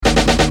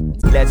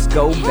let's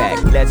go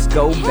back, let's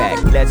go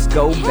back, let's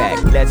go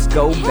back, let's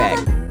go back.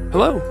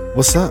 Hello.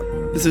 What's up?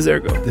 This is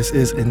Ergo. This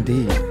is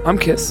indeed. I'm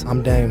Kiss.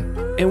 I'm Dame.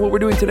 And what we're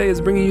doing today is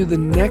bringing you the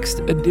next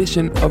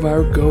edition of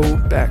our Go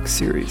Back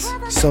series.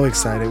 So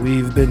excited.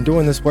 We've been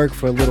doing this work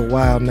for a little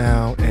while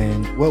now,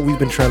 and what we've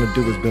been trying to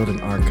do is build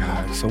an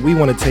archive. So we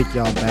want to take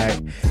y'all back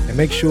and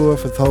make sure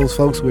for those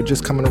folks who are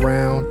just coming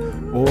around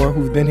or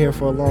who've been here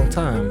for a long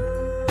time,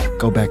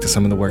 go back to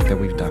some of the work that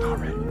we've done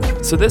already.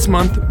 So this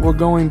month, we're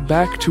going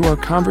back to our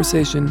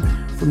conversation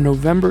from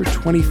November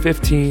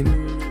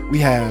 2015. We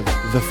have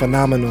the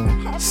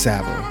phenomenal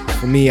Saba.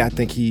 For me, I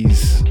think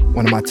he's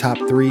one of my top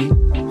 3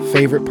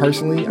 favorite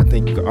personally. I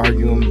think you could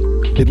argue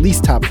him at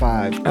least top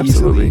 5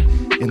 Absolutely.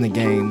 easily in the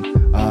game.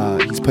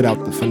 He's put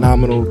out the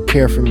phenomenal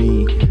Care For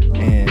Me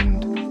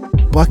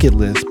and Bucket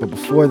List, but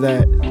before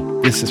that,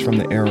 this is from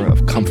the era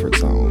of Comfort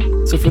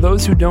Zone. So for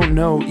those who don't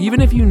know,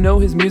 even if you know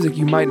his music,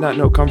 you might not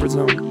know Comfort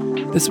Zone.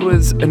 This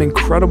was an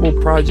incredible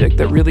project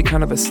that really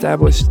kind of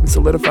established and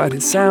solidified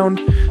his sound.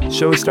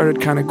 Shows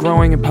started kind of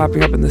growing and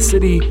popping up in the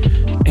city,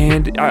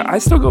 and I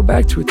still go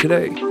back to it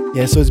today.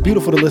 Yeah, so it's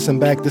beautiful to listen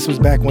back. This was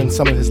back when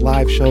some of his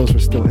live shows were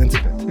still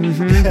intimate.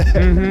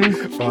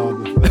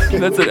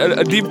 That's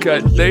a deep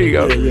cut. There you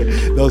go.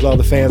 Yeah. Those all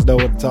the fans know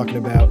what I'm talking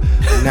about.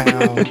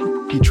 Now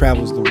he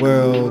travels the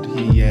world.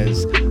 He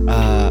is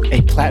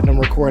a platinum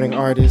recording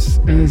artist.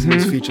 As he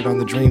was featured on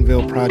the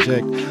Dreamville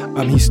project.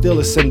 He's still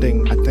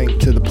ascending, I think,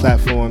 to the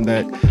platform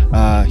that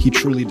he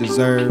truly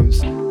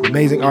deserves.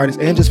 Amazing artist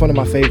and just one of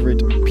my favorite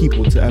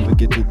people to ever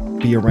get to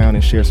be around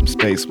and share some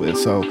space with.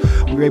 So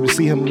we were able to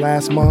see him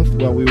last month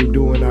while we were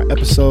doing our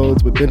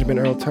episodes with Benjamin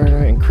Earl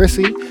Turner and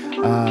Chrissy.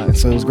 And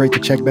so it was great to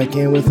check back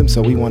in with him.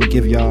 So we want to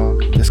give y'all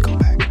Let's Go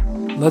Back.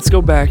 Let's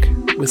go back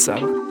with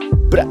Saba.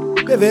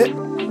 Pivot.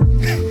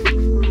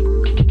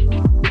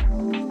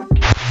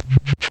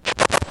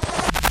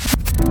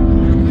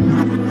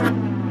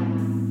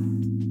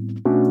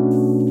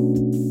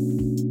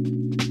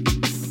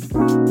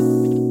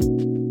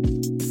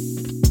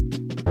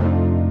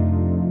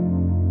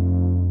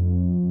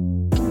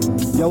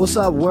 Yo, what's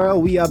up,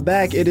 world? We are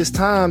back. It is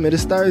time. It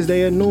is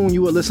Thursday at noon.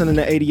 You are listening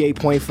to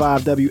 88.5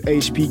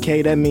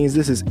 WHPK. That means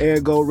this is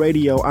Ergo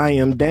Radio. I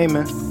am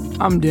Damon.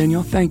 I'm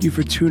Daniel. Thank you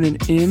for tuning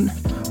in.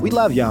 We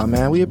love y'all,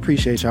 man. We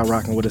appreciate y'all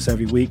rocking with us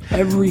every week.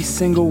 Every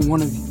single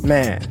one of you.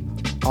 Man,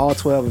 all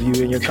 12 of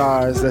you in your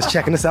cars that's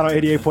checking us out on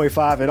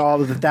 88.5 and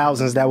all of the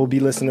thousands that will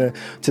be listening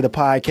to the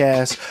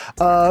podcast.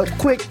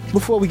 Quick,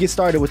 before we get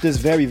started with this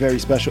very, very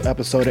special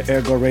episode of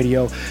Ergo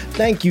Radio,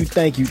 thank you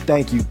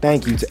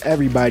to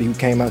everybody who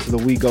came out to the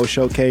We Go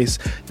Showcase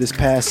this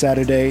past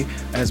Saturday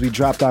as we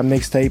dropped our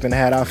mixtape and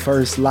had our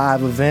first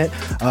live event.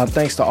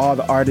 Thanks to all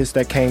the artists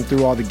that came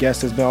through, all the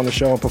guests that's been on the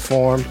show and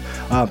performed.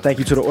 Thank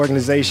you to the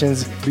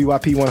organizations,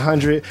 BYP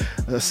 100,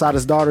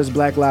 Sada's Daughters,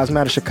 Black Lives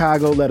Matter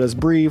Chicago, Let Us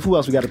Breathe. Who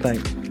else we got to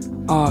thank?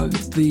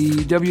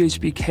 The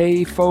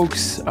WHBK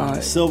folks,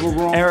 Silver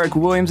Room, Eric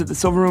Williams at the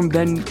Silver Room,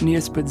 Ben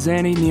Nias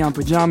Pizzani, Neon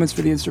Pajamas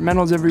for the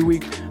instrumentals every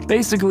week.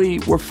 Basically,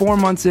 we're 4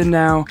 months in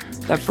now.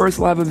 That first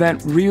live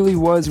event really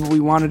was what we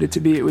wanted it to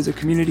be. It was a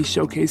community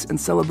showcase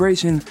and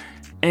celebration,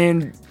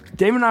 and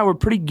Dave and I were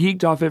pretty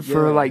geeked off it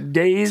for like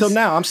days. So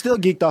now I'm still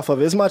geeked off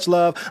of it. It's much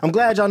love. I'm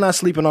glad y'all not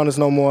sleeping on us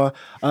no more.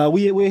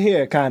 We're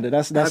here, kind of.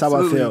 That's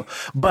Absolutely. how I feel.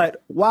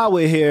 But while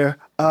we're here,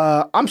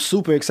 I'm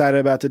super excited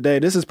about today.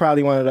 This is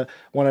probably one of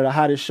the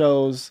hottest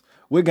shows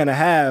we're gonna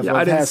have. Yeah,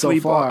 I didn't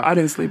sleep so far. I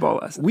didn't sleep all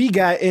last night. We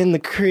got in the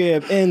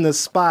crib, in the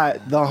spot,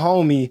 the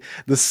homie,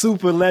 the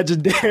super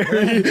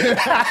legendary,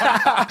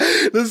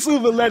 the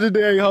super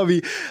legendary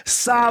homie,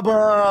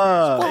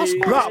 Saba.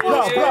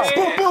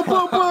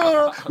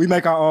 We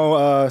make our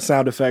own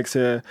sound effects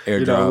here.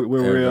 Airdrop.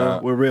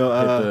 We're real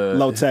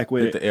low tech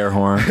with it. The air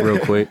horn, real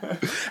quick.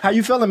 How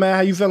you feeling, man?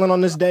 How you feeling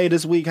on this day,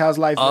 this week? How's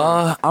life?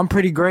 I'm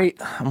pretty great.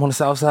 I'm on the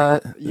south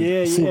side.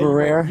 Yeah, super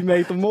rare. You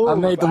made the move. I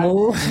made the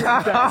move.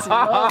 That's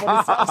love on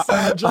the south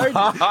side journey.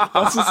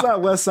 That's what's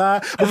up, West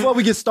Side. Before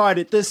we get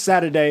started, this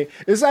Saturday,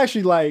 it's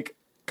actually like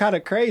kind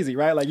of crazy,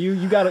 right? Like you're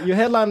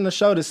headlining the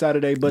show this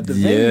Saturday, but the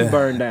venue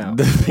burned down.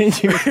 The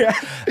venue,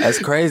 that's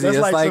crazy. That's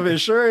it's like some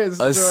insurance.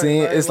 A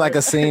scene. Right? It's like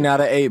a scene out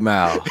of 8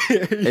 Mile.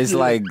 It's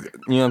like, you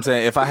know what I'm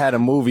saying. If I had a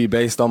movie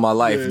based on my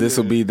life, this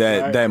would be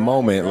that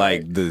moment.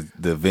 Right. Like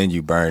the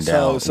venue burned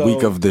down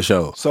week of the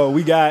show. So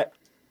we got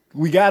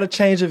to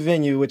change the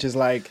venue, which is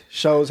like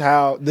shows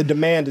how the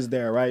demand is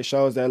there, right?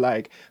 Shows that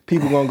like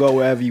people gonna go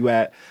wherever you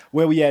at.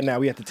 Where we at now?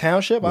 We at the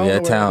Township? We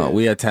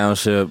at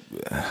Township.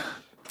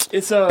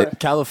 It's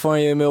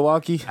California,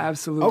 Milwaukee.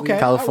 Absolutely. Okay.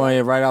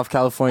 California, right off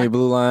California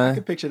Blue Line. I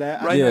can picture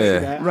that.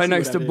 Right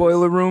next to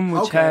Boiler Room,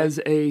 which has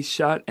a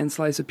shot and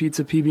slice of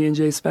pizza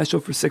PB&J special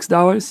for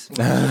 $6.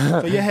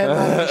 So you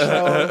headline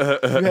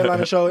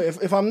the show.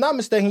 If I'm not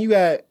mistaken, you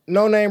got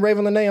No Name,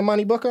 Raven Lenae, and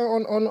Monty Booker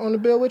on the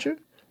bill with you.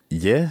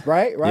 Yeah.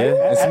 Right.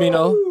 Yeah. And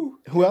Smino.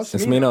 Who else?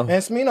 And Smino.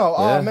 And Smino.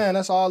 Oh man,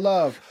 that's all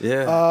love.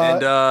 Yeah.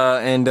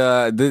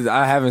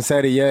 I haven't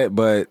said it yet,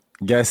 but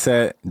Guest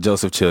set,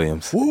 Joseph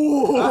Chilliams.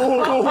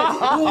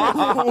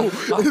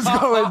 It's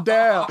going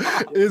down.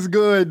 It's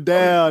going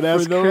down.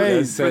 That's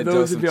crazy. For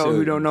those of y'all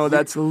who don't know,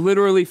 that's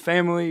literally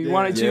family.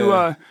 Why don't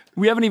you,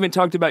 we haven't even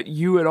talked about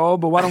you at all,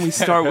 but why don't we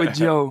start with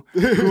Joe?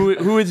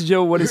 Who is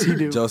Joe? What does he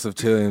do? Joseph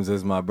Chilliams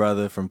is my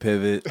brother from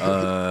Pivot.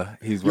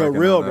 He's your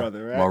real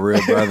brother, right? My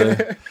real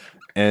brother.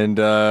 And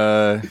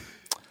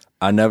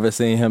I never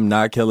seen him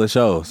not kill a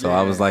show, so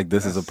I was like,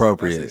 this is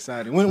appropriate. That's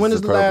exciting. When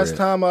is the last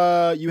time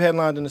you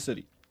headlined in the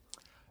city?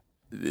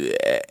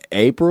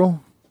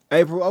 April,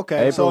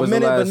 okay. April So a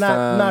minute, but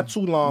not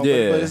too long.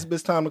 Yeah. But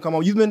it's time to come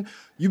on. You've been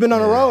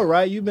on the road,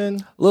 right? You've been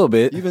a little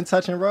bit. You've been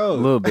touching road.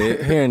 A little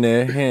bit. Here and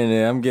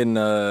there. I'm getting you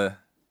know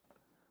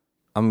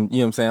what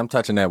I'm saying? I'm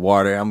touching that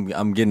water.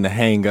 I'm getting the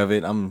hang of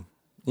it.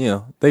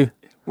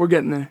 We're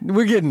getting there.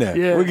 We're getting there.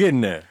 Yeah. We're getting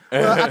there.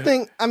 Well,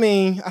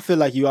 I feel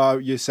like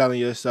you're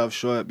selling yourself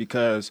short,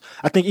 because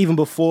I think even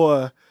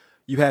before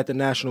you had the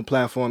national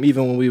platform,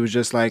 even when we was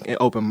just like in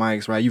open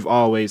mics, right? You've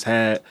always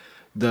had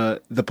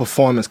the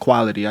performance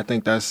quality. I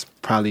think that's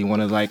probably one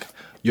of like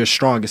your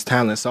strongest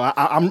talents. So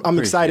I'm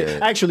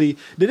excited. Actually,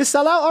 did it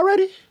sell out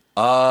already?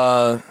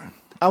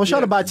 I was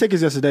trying to buy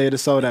tickets yesterday. It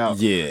is sold out.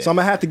 Yeah. So I'm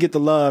gonna have to get the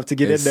love to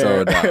get in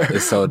there.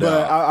 It's sold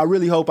out. But I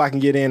really hope I can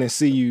get in and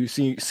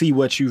see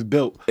what you've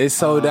built. It's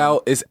sold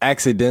out. It's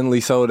accidentally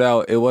sold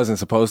out. It wasn't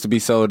supposed to be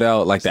sold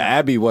out. Like the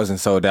Abbey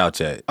wasn't sold out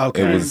yet.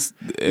 Okay. It was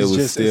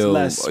still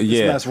it's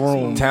less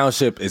room.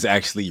 Township is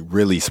actually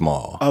really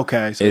small.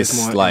 Okay. So it's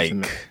more like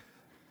intimate.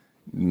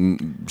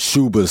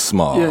 Shuba's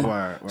small. Yeah.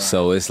 Right.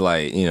 So it's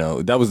like,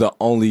 that was the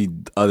only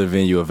other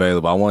venue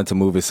available. I wanted to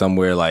move it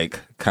somewhere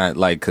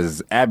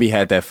because Abbey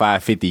had that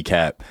 550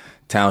 cap.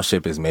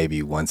 Township is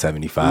maybe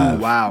 175.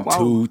 Ooh,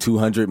 wow.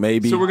 200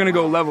 maybe. So we're gonna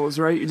go levels,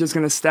 right? You're just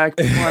gonna stack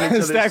people on each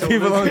other. Stack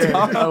people on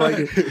top. I like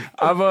it.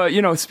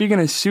 I've speaking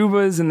of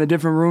Shubas and the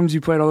different rooms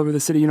you played all over the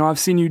city, I've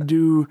seen you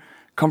do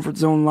Comfort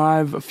Zone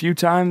live a few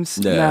times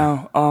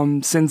now.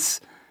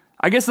 Since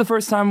I guess the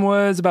first time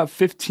was about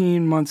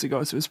 15 months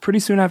ago, so it was pretty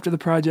soon after the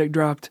project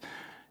dropped.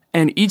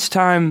 And each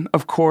time,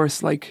 of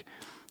course, like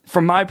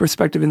from my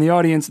perspective in the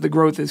audience, the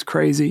growth is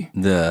crazy.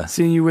 Yeah.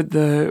 Seeing you with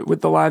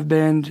the live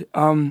band.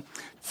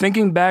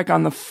 Thinking back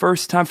on the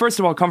first time, first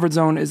of all, Comfort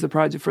Zone is the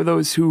project. For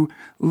those who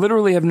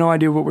literally have no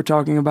idea what we're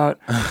talking about,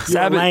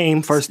 Sab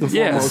lame, first and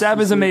foremost. Yeah, Sab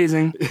is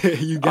amazing.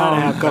 You gotta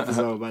have Comfort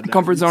Zone by that.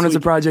 Comfort Zone is a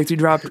project you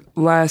dropped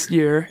last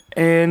year.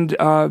 And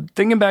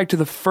thinking back to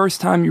the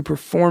first time you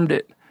performed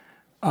it,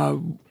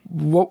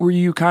 what were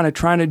you kind of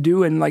trying to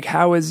do, and like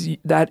how has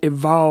that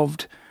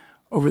evolved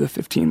over the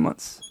 15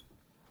 months?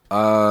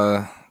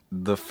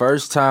 The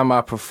first time I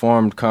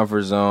performed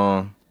Comfort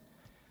Zone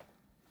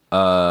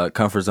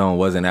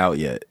wasn't out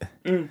yet.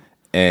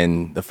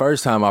 And the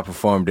first time I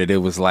performed it, it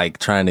was like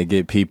trying to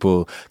get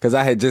people, because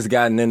I had just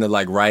gotten into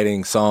like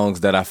writing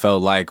songs that I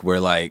felt like were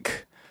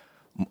like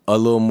a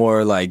little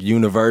more like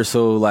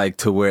universal, like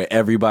to where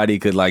everybody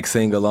could like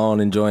sing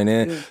along and join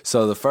in.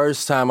 So the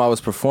first time I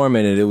was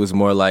performing it, it was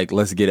more like,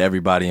 let's get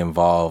everybody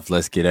involved.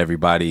 Let's get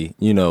everybody,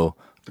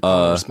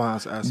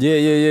 response.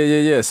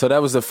 Yeah. So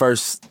that was the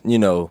first,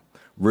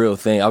 real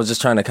thing. I was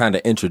just trying to kind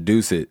of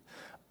introduce it.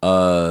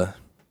 The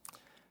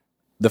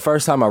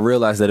first time I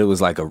realized that it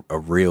was like a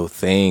real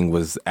thing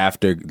was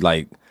after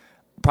like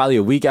probably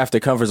a week after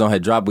Comfort Zone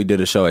had dropped. We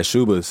did a show at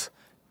Shuba's,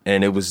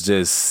 and it was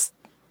just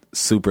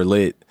super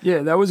lit. Yeah,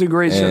 that was a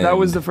great show. That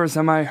was the first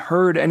time I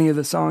heard any of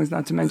the songs,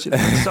 not to mention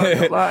saw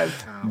it live.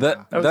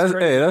 That's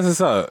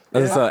what's up.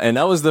 That's what's up. And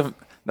that was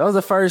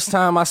the first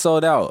time I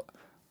sold out.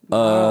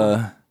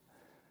 But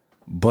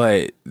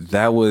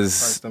that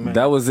was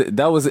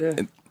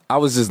it. I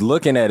was just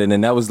looking at it,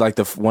 and that was like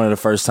one of the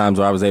first times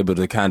where I was able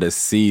to kind of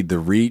see the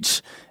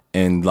reach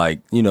and like,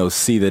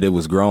 see that it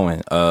was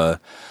growing.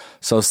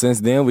 So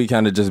since then we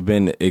kind of just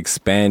been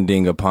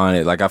expanding upon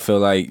it. Like I feel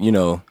like,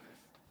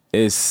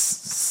 it's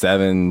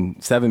 7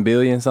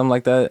 billion, something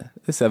like that.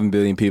 There's 7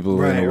 billion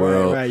people in the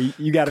world. Right.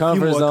 You got a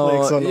few more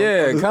clicks on them.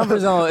 Yeah, Comfort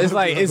Zone. It's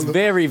like it's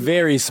very,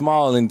 very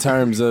small in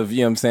terms of,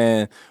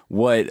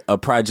 what a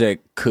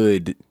project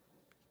could,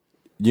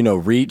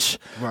 reach.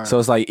 Right. So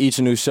it's like each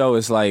new show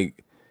is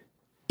like,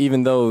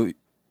 even though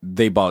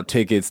they bought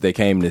tickets, they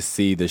came to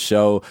see the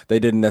show, they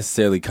didn't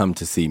necessarily come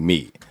to see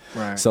me.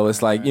 Right. So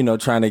it's like,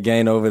 trying to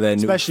gain over that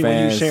especially new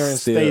fans. Especially when you're sharing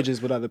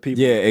stages with other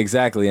people. Yeah,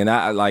 exactly. And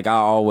I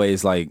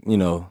always like,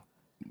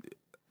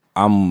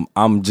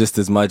 I'm just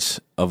as much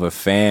of a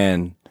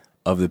fan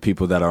of the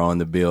people that are on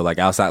the bill. Like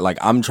outside, like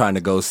I'm trying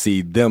to go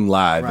see them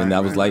live. And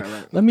I was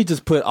let me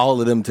just put all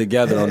of them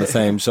together on the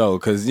same show.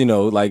 Cause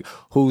like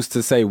who's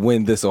to say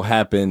when this will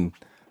happen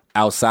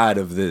outside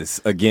of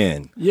this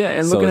again. Yeah,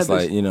 and so looking it's at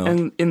like, this,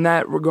 and in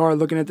that regard,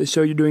 looking at the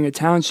show you're doing at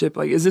Township,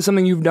 like, is this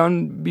something you've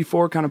done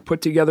before? Kind of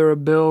put together a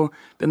bill,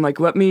 then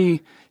like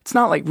it's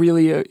not like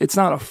really it's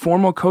not a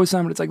formal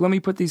cosign, but it's like let me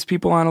put these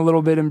people on a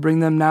little bit and bring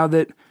them now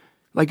that,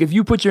 like, if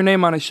you put your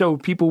name on a show,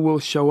 people will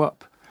show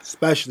up.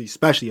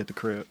 Especially at the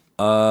crib.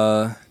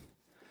 I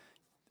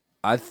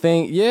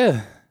think,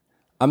 yeah.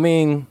 I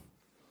mean,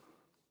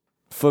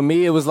 for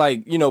me, it was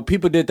like, you know,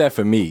 people did that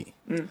for me.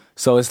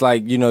 So it's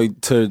like, you know,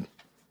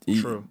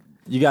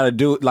 you got to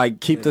do,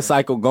 like, keep the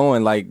cycle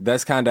going. Like,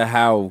 that's kind of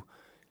how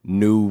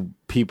new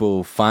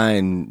people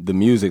find the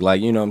music.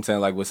 Like, you know what I'm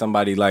saying? Like, with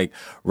somebody like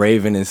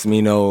Raven and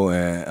Smino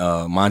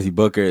and Monty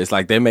Booker, it's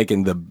like they're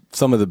making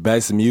some of the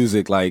best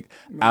music, like,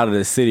 out of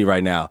the city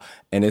right now.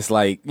 And it's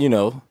like, you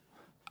know,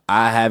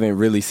 I haven't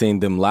really seen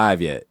them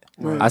live yet.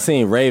 I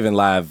seen Raven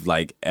live,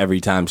 like,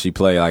 every time she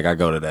play, like, I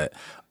go to that.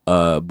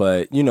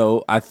 But, you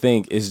know, I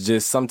think it's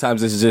just,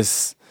 sometimes it's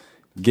just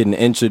getting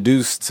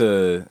introduced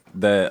to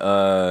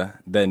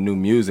that new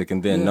music,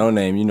 and then No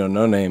Name, you know,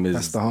 No Name is,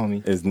 that's the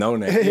homie. Is No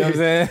Name. You know what I'm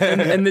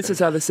saying? and this is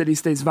how the city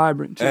stays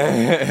vibrant, too.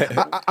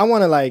 I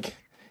want to, like,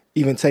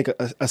 even take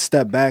a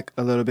step back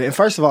a little bit. And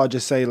first of all,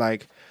 just say,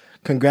 like,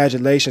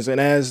 congratulations.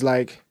 And as,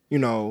 like, you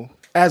know,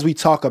 as we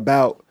talk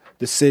about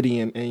the city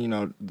and you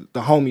know,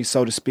 the homies,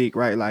 so to speak,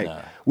 right? Like,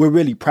 we're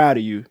really proud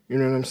of you. You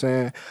know what I'm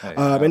saying?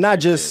 And not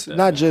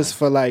just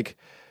for, like,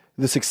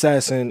 the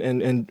success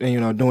and you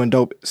know, doing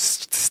dope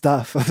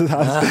stuff.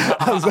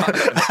 I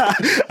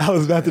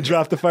was about to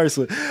drop the first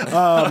one,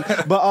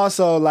 but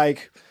also,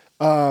 like,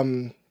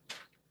 the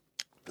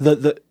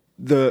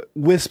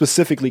with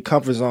specifically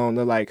Comfort Zone,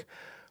 the, like,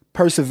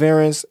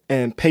 perseverance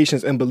and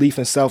patience and belief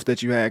in self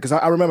that you had. Because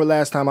I remember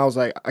last time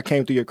I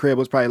came through your crib, it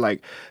was probably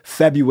like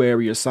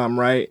February or something,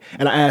 right?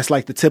 And I asked,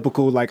 like, the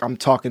typical, like, I'm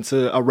talking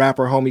to a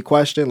rapper homie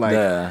question,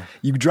 like,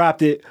 you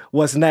dropped it,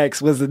 what's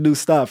next? What's the new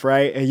stuff,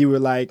 right? And you were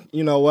like,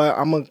 you know what,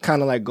 I'm gonna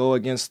kind of, like, go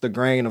against the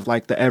grain of,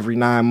 like, the every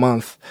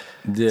 9-month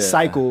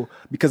cycle,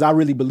 because I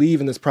really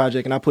believe in this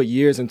project and I put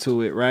years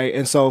into it, right?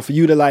 And so for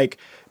you to, like,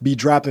 be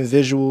dropping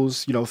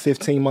visuals, you know,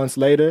 15 months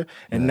later,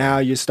 and now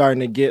you're starting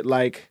to get,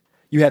 like,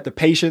 you had the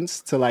patience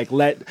to, like,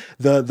 let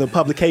the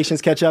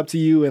publications catch up to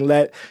you and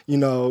let, you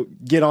know,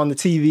 get on the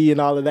TV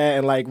and all of that,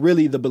 and, like,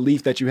 really the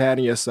belief that you had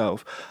in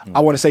yourself. I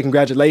want to say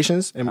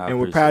congratulations, and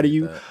we're proud of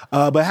you.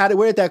 But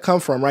where did that come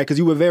from, right? Because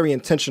you were very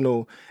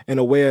intentional and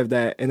aware of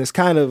that, and it's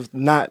kind of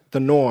not the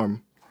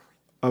norm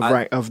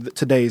of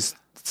today's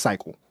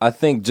cycle. I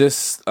think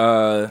just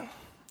for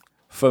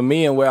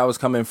me and where I was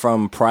coming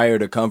from prior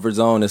to Comfort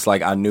Zone, it's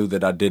like I knew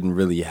that I didn't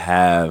really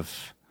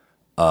have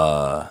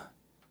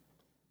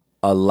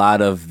a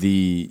lot of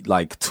the,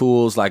 like,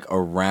 tools, like,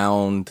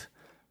 around,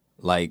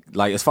 like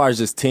as far as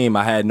just team,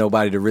 I had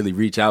nobody to really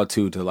reach out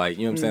to, like,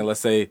 you know what I'm saying? Let's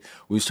say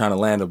we was trying to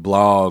land a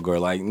blog or,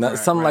 like,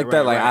 something like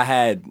that. Like, I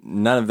had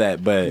none of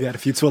that, but you had a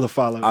few Twitter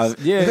followers.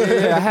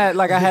 I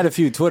had a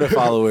few Twitter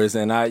followers,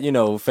 and I, you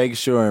know, Fake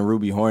Sure and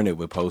Ruby Hornet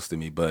would post to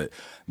me, but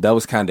that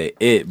was kind of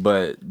it.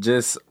 But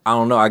just, I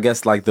don't know, I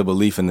guess, like, the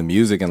belief in the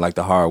music and, like,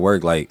 the hard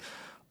work, like,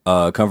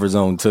 Comfort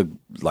Zone took,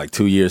 like,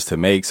 2 years to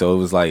make, so it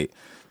was like,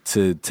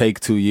 to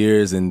take 2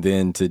 years and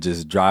then to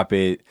just drop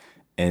it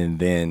and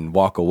then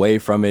walk away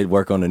from it,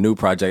 work on a new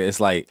project. It's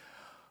like,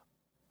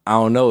 I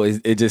don't know,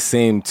 it just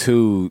seemed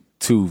too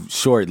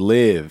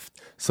short-lived.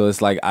 So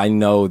it's like, I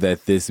know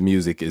that this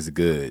music is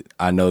good.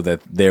 I know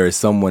that there is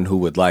someone who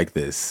would like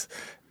this.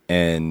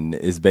 And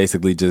it's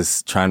basically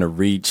just trying to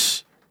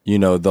reach, you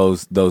know,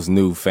 those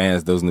new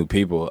fans, those new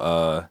people.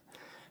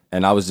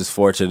 And I was just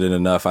fortunate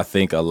enough. I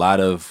think a lot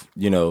of,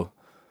 you know,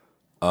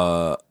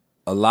 a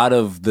lot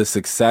of the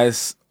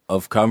success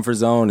of Comfort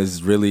Zone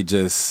is really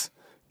just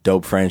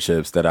dope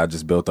friendships that I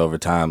just built over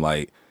time.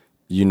 Like,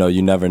 you know,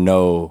 you never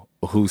know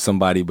who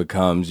somebody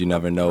becomes. You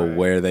never know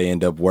where they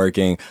end up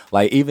working.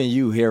 Like, even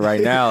you here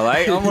right now,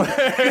 like,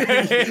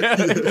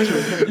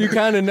 you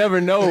kind of never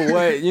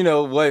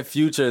know what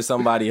future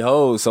somebody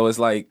holds. So it's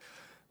like,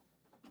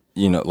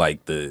 you know,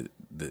 like the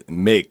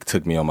Mick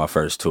took me on my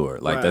first tour.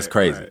 Like, that's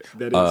crazy.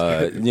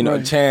 That is you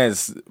know,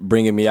 Chance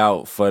bringing me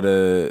out for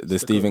the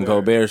Stephen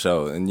Colbert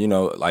show, and, you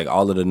know, like,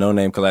 all of the No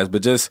Name collabs,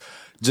 but just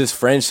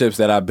friendships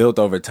that I built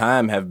over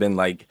time have been,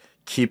 like,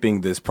 keeping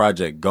this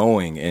project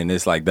going, and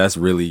it's like, that's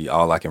really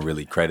all I can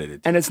really credit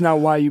it to. And it's not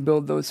why you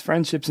build those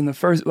friendships in the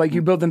first, like,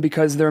 you build them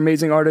because they're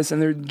amazing artists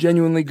and they're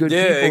genuinely good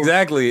people. Yeah,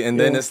 exactly. And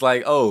then it's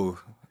like, oh,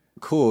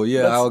 cool,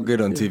 I'll get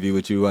on TV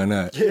with you, why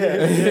not?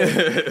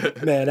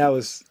 Man,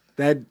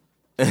 that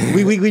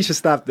we should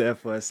stop there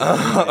for a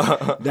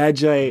second. That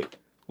joint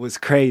was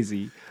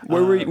crazy.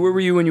 Where were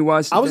you when you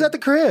watched it? I was at the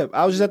crib.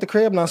 I was just at the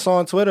crib, and I saw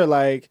on Twitter,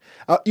 like,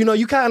 you know,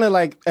 you kind of,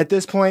 like, at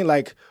this point,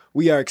 like,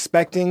 we are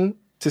expecting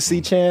to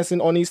see Chance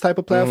on these type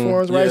of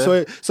platforms, right?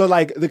 Yeah. So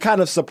like, the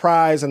kind of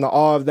surprise and the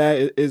awe of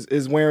that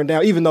is wearing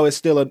down, even though it's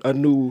still a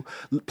new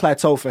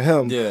plateau for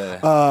him.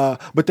 Yeah.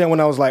 But then when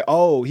I was like,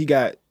 oh, he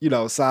got, you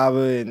know,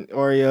 Saba and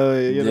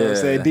Oreo, you know what I'm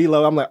saying,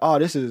 D-Lo, I'm like, oh,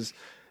 this is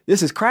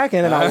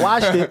cracking. And I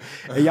watched it,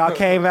 and y'all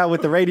came out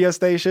with the radio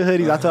station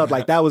hoodies. I thought,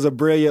 like, that was a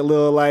brilliant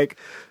little, like,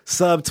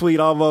 subtweet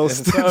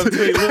almost.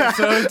 Subtweet.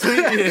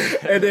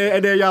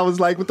 And then y'all was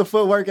like, with the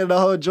footwork and the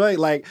whole joint,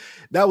 like,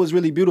 that was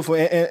really beautiful.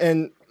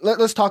 And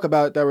let's talk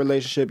about that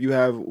relationship you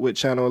have with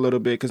Channel a little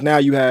bit, because now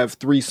you have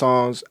 3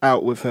 songs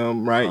out with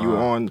him, right? You were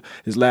on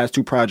his last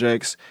 2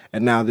 projects,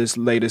 and now this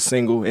latest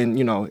single, and,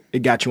 you know,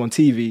 it got you on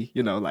TV,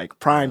 you know, like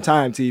prime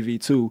time TV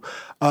too.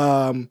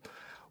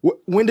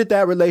 When did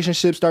that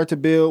relationship start to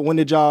build? When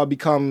did y'all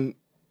become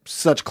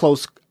such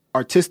close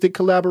artistic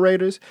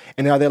collaborators,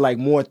 and are there like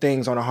more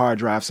things on a hard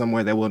drive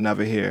somewhere that we'll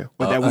never hear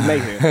or that we may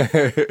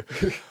hear?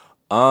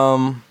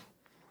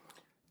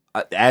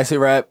 Acid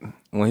Rap,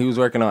 when he was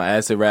working on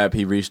Acid Rap,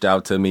 he reached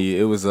out to me.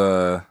 It was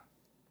I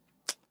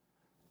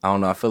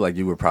don't know, I feel like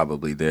you were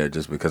probably there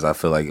just because I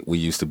feel like we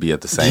used to be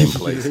at the same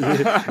place.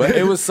 But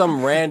it was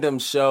some random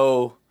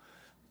show.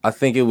 I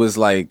think it was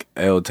like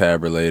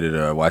L-Tab related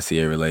or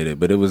YCA related,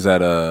 but it was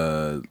at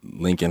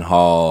Lincoln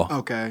Hall.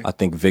 Okay. I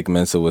think Vic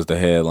Mensa was the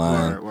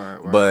headline.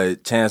 Word.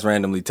 But Chance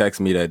randomly texted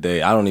me that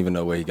day. I don't even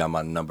know where he got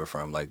my number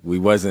from. Like, we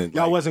wasn't...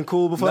 Y'all wasn't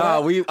cool before that?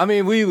 No, we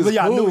was But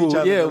y'all cool. knew each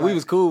other, Yeah, like... we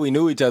was cool. We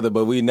knew each other,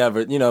 but we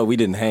never, we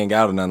didn't hang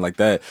out or nothing like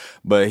that.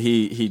 But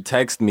he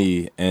texted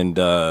me and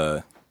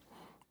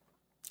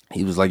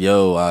he was like,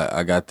 yo,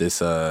 I got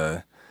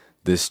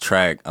this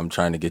track I'm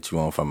trying to get you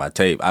on for my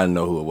tape. I didn't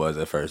know who it was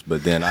at first,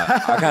 but then I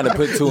kind of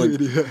put two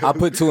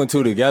and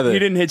two together. He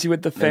didn't hit you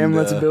with the fam,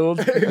 let's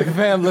build.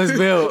 Fam, let's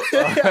build.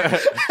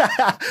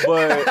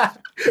 But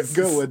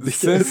good one.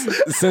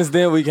 since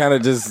then, we kind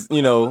of just,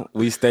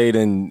 we stayed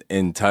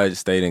in touch,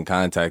 stayed in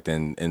contact,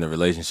 and the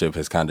relationship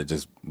has kind of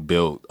just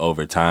built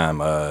over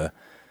time.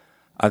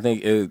 I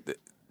think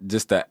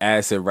just the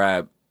Acid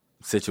Rap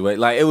situation,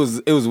 like it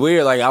was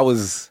weird. Like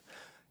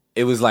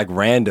it was like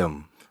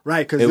random.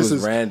 Right, because this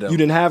is random. You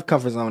didn't have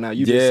Comfort Zone out.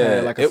 You just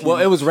had like a few. Well,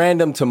 it was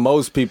random to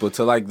most people,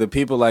 to like the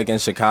people like in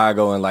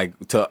Chicago and like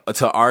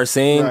to our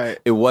scene. Right.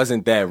 It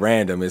wasn't that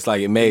random. It's like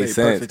it made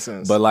perfect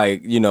sense. But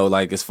like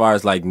like as far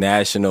as like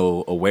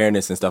national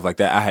awareness and stuff like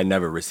that, I had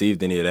never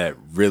received any of that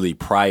really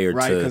prior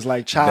right, to because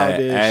like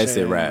Childish that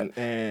Acid Rap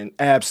and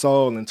Ab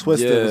Soul and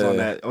Twisted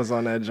was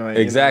on that joint.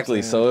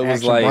 Exactly. So it was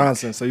Action like,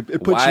 Bronson. So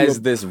it put why you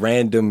is this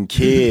random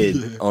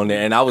kid on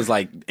there? And I was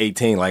like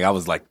 18. Like I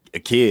was like a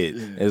kid.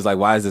 It was like,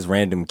 why is this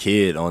random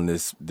kid on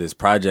this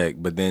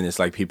project? But then it's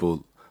like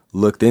people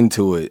looked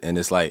into it, and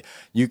it's like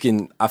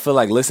I feel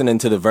like listening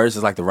to the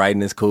verses, like the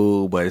writing is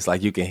cool, but it's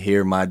like you can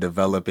hear my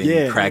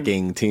developing,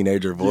 cracking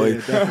teenager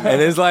voice,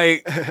 and it's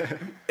like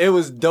it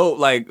was dope.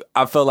 Like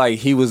I felt like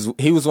he was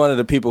one of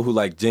the people who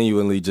like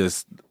genuinely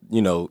just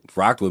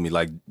rocked with me,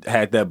 like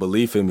had that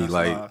belief in me. That's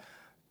like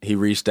he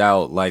reached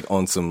out like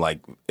on some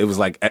like it was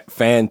like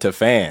fan to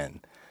fan.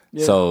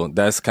 Yeah. So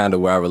that's kind of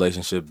where our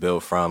relationship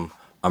built from.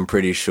 I'm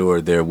pretty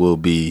sure there will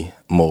be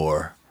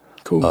more.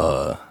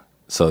 Cool.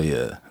 So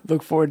yeah.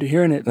 Look forward to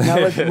hearing it.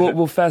 Now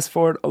we'll fast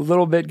forward a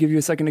little bit, give you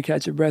a second to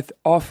catch your breath.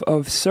 Off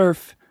of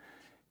Surf,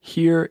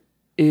 here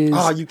is...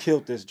 Oh, you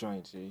killed this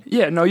joint, G.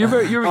 Yeah, no, you're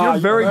very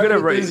good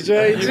at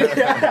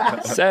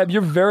rapping. Sab,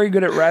 you're very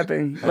good at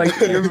rapping. Like,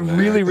 you're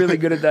really, really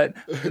good at that.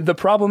 The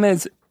problem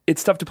is,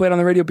 it's tough to play it on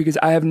the radio because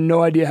I have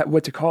no idea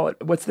what to call it.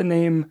 What's the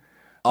name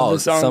of the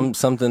song?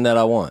 Something that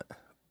I want.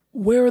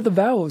 Where are the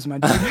vowels, my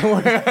dude?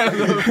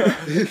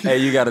 Hey,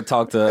 you got to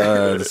talk to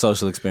the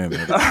Social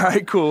Experiment. All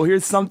right, cool.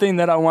 Here's Something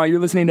That I Want.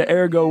 You're listening to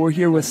Ergo. We're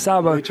here with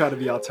Saba. We try to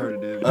be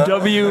alternative.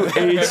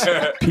 WHPK.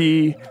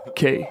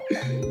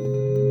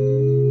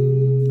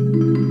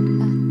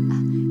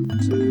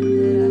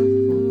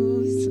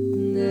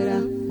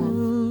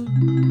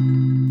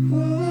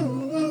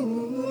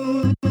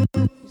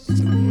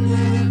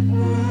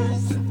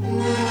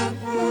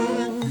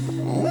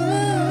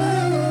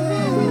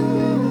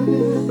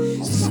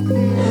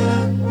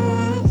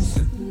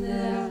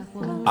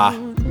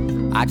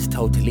 I just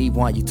totally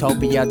want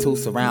utopia to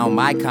surround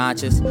my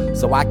conscience,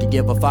 so I could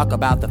give a fuck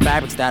about the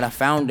fabrics that I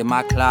found in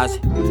my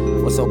closet.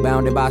 Was so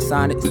bounded by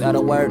sonnets that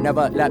a word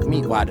never left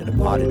me. Why did the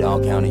parted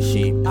all counting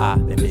sheep?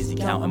 I've been busy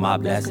counting my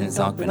blessings.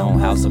 Unc been on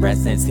house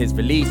arrest since his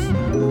release.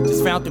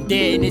 Just found him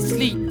dead in his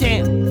sleep.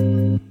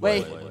 Damn.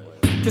 Wait.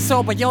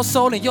 Console by your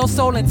soul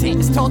and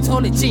team. It's total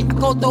legit. I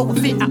go through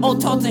with it. I owe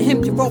talk to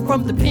him. You wrote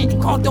from the pen.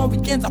 Called on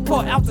begins. I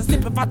pour out the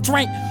sip if I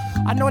drink.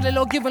 I know that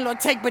little give and little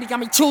take, but he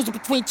got me choosing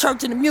between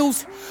church and the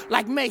muse.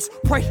 Like Mace,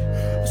 pray.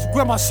 As you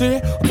grab my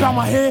said about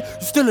my head,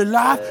 you still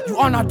alive, you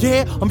are not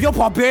dead. I'm your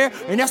barbarian,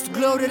 and that's the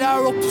glow that I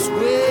wrote this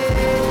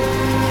way.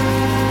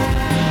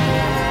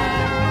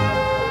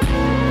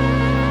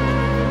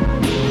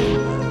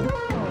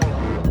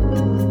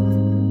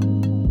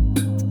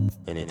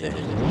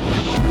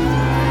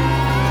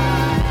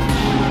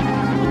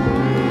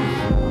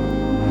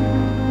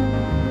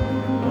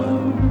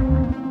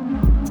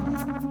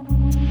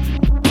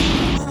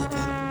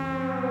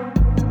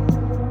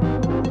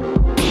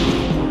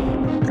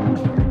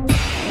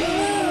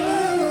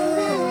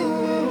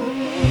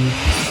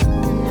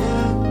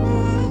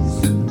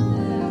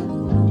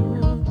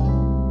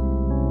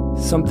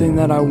 Something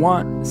That I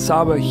Want.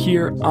 Saba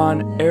here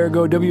on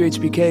Ergo,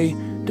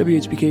 WHPK,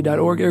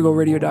 WHPK.org,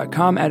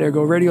 ErgoRadio.com, at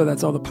Ergo Radio.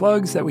 That's all the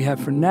plugs that we have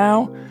for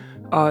now.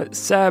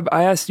 Sab,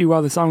 I asked you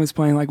while the song was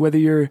playing, like whether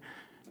you're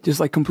just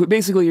like complete.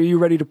 Basically, are you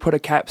ready to put a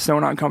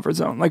capstone on Comfort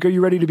Zone? Like, are you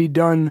ready to be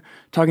done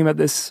talking about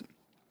this?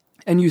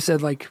 And you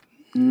said, like,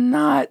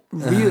 not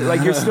really.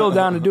 Like, you're still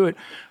down to do it.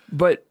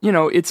 But,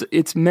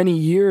 it's many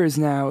years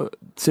now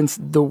since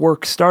the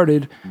work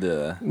started.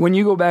 Yeah. When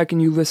you go back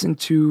and you listen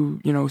to,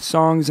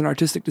 songs and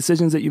artistic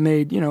decisions that you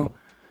made,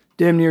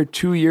 damn near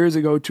 2 years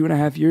ago,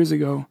 2.5 years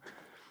ago,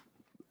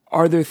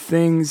 are there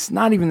things,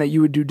 not even that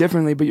you would do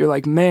differently, but you're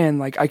like, man,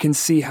 like I can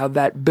see how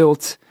that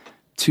built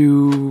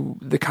to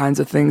the kinds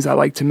of things I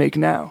like to make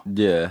now?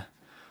 Yeah.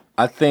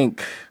 I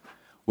think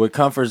with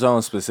Comfort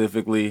Zone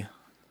specifically,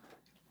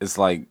 it's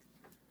like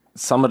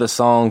some of the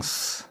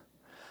songs,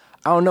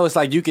 I don't know, it's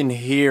like you can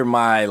hear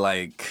my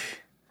like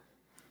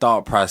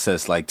thought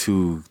process like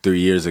 2-3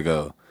 years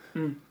ago.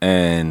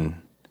 And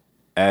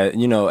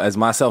as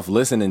myself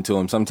listening to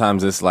them,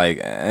 sometimes it's like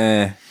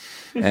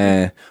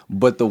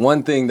but the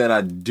one thing that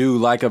I do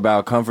like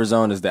about Comfort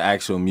Zone is the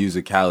actual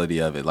musicality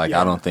of it. Like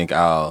I don't think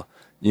I'll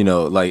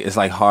like it's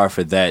like hard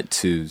for that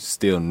to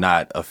still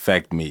not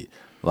affect me.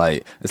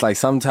 Like it's like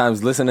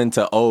sometimes listening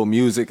to old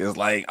music is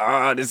like,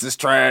 this is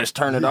trash,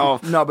 turn it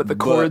off. No, but the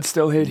chords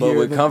still hit here. But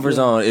with Comfort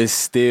Zone, it's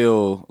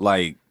still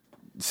like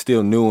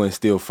still new and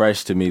still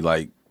fresh to me,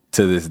 like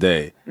to this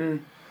day.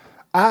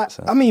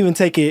 I'm even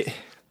take it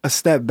a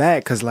step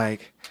back, because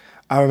like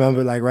I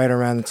remember like right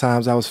around the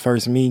times I was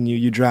first meeting you,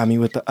 you dropped me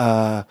with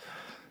the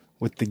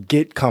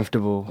Get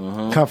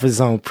Comfortable Comfort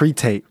Zone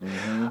pre-tape.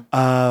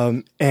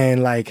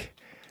 And like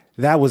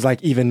that was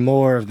like even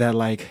more of that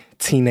like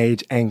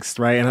teenage angst,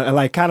 right? And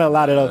like kind of a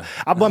lot of those,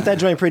 I bumped that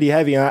joint pretty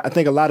heavy. And I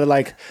think a lot of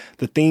like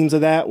the themes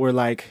of that were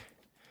like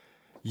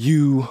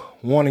you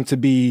wanting to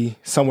be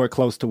somewhere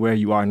close to where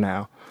you are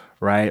now,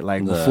 right?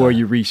 Like before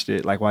you reached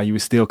it, like while you were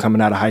still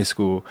coming out of high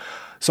school.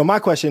 So my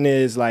question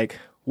is like,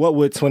 what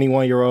would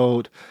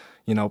 21-year-old,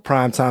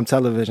 primetime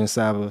television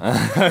Saba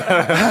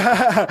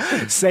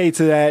say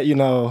to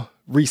that,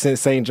 recent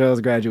St.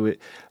 Joe's graduate,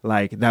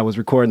 like that was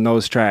recording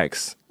those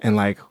tracks? And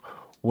like,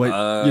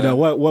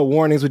 what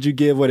warnings would you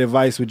give? What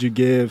advice would you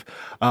give?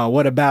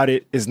 What about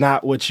it is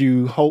not what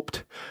you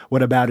hoped?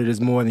 What about it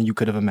is more than you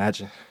could have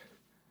imagined?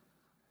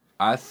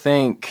 I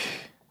think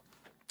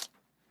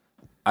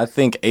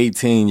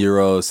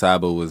 18-year-old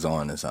Saba was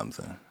on to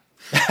something.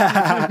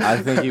 I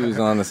think he was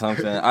on to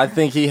something. I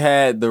think he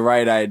had the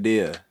right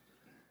idea.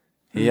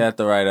 I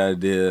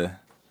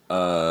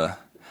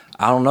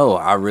don't know.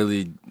 I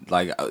really,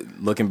 like,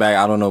 looking back,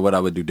 I don't know what I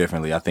would do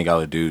differently. I think I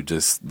would do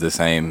just the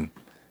same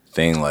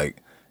thing, like,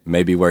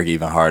 maybe work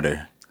even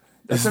harder.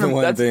 That's the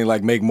one thing,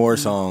 like, make more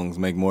songs,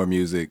 make more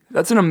music.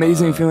 That's an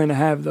amazing feeling to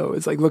have, though.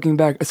 It's like looking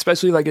back,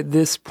 especially like at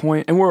this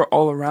point, and we're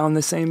all around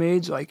the same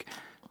age, like,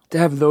 to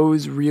have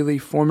those really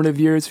formative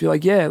years, feel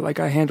like, yeah, like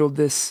I handled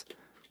this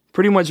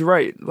pretty much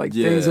right. Like,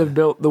 things have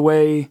built the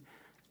way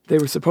they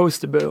were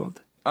supposed to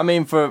build. I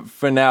mean,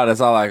 for now, that's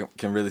all I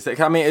can really say.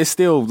 I mean, it's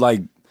still,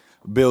 like,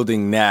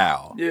 building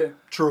now. Yeah,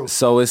 true.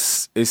 So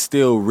it's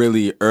still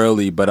really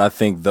early, but I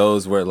think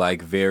those were,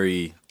 like,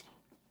 very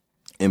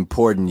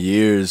important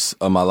years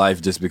of my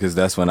life, just because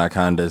that's when I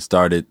kind of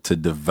started to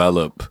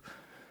develop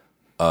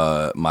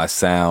my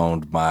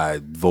sound, my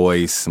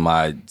voice,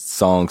 my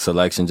song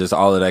selection, just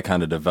all of that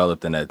kind of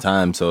developed in that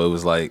time. So it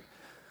was like,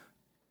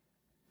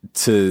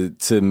 to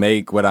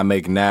make what I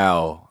make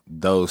now,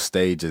 those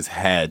stages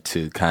had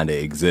to kind of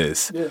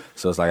exist. Yeah.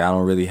 So it's like I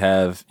don't really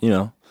have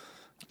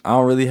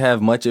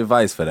much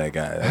advice for that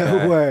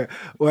guy. Word.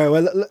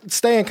 Well,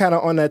 staying kind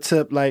of on that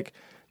tip, like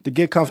the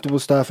Get Comfortable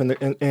stuff and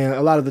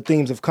a lot of the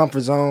themes of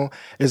Comfort Zone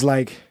is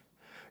like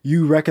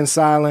you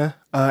reconciling,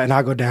 and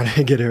I'll go down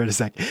and get here in a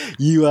second.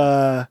 You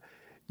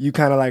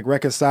kind of like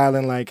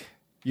reconciling like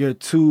your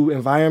two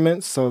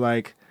environments. So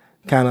like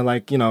kind of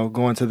like,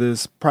 going to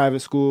this private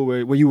school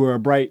where you were a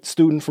bright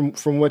student from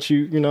what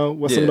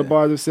what some of the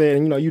bars have said.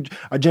 And, you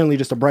are generally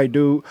just a bright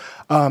dude.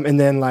 And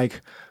then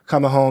like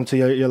coming home to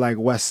your like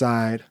West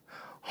Side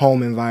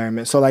home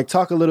environment. So like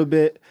talk a little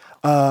bit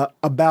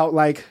about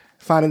like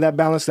finding that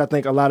balance. I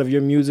think a lot of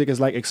your music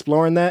is like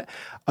exploring that,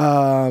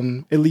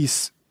 at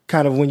least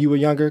kind of when you were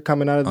younger,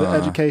 coming out of the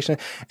education.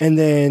 And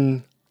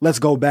then let's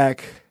go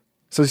back.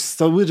 So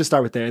we'll just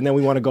start with there, and then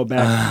we want to go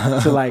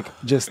back to like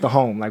just the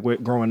home, like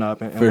with growing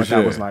up and what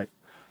that was like.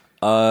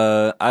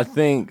 I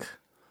think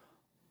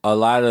a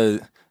lot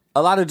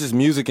of just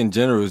music in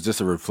general is just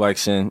a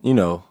reflection,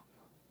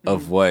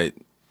 of what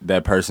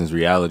that person's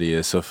reality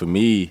is. So for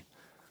me,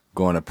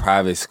 going to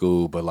private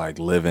school, but like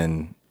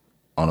living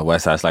on the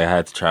West Side, it's like I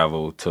had to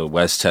travel to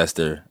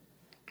Westchester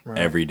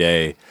every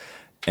day,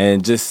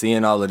 and just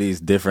seeing all of these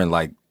different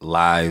like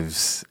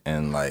lives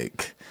and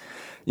like.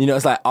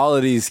 It's like all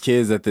of these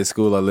kids at this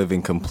school are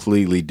living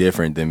completely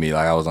different than me.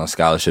 Like I was on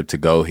scholarship to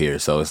go here.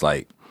 So it's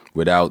like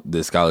without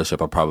this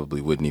scholarship, I probably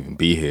wouldn't even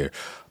be here.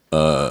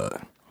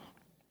 But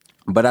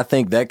I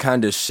think that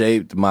kind of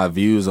shaped my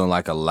views on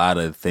like a lot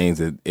of things.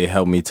 It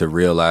helped me to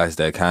realize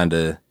that kind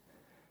of,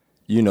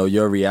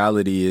 your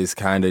reality is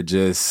kind of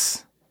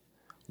just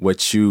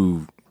what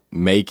you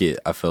make it,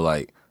 I feel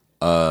like.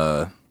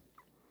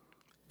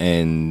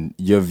 And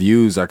your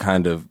views are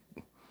kind of,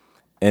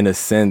 in a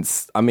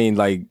sense, I mean,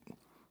 like,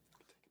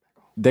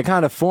 they're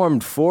kind of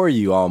formed for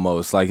you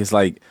almost. Like, it's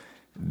like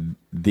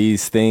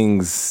these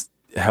things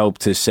help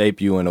to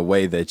shape you in a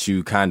way that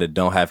you kind of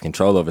don't have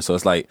control over. So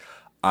it's like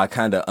I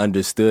kind of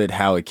understood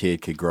how a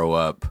kid could grow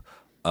up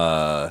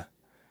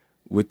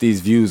with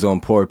these views on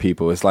poor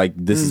people, it's like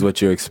this is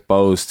what you're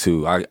exposed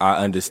to. I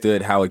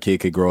understood how a kid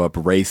could grow up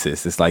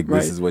racist. It's like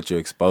this is what you're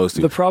exposed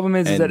to. The problem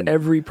is that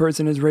every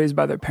person is raised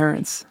by their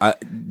parents.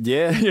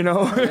 Yeah. You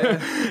know?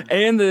 Yeah.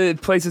 And the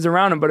places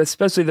around them, but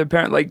especially their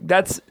parent. Like,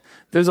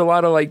 there's a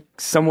lot of like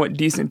somewhat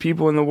decent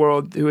people in the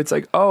world who it's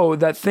like, oh,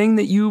 that thing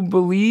that you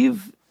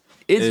believe,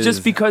 it's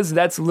just because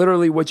that's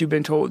literally what you've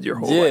been told your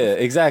whole life. Yeah,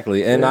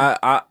 exactly. And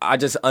I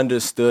just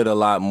understood a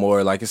lot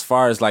more, like as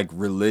far as like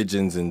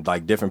religions and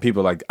like different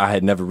people, like I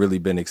had never really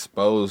been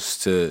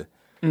exposed to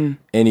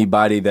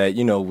anybody that,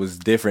 you know, was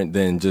different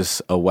than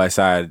just a West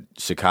Side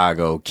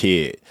Chicago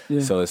kid.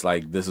 Yeah. So it's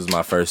like this was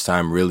my first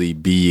time really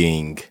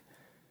being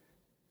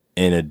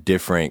in a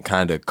different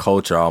kind of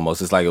culture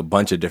almost. It's like a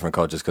bunch of different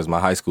cultures because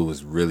my high school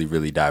was really,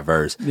 really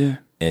diverse. Yeah.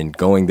 And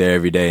going there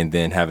every day and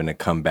then having to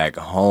come back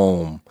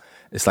home,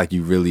 it's like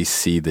you really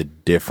see the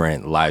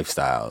different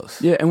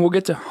lifestyles. Yeah, and we'll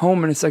get to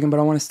home in a second, but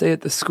I want to stay at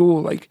the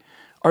school. Like,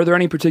 are there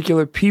any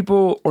particular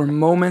people or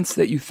moments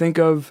that you think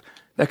of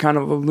that kind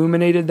of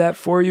illuminated that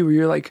for you, where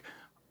you're like,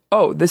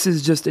 oh, this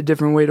is just a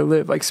different way to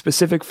live? Like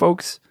specific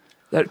folks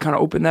that kind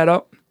of open that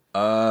up?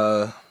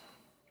 I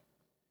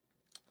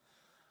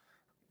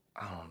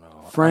don't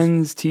know.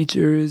 Friends,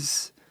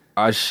 teachers.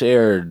 I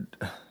shared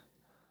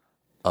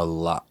a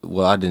lot.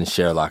 Well, I didn't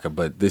share a locker,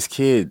 but this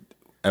kid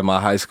at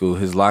my high school,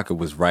 his locker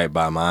was right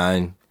by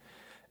mine.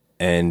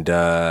 And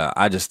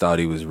I just thought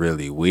he was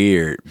really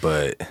weird.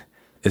 But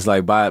it's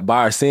like by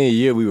our senior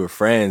year, we were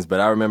friends. But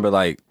I remember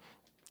like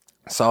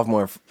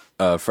sophomore,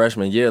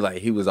 freshman year,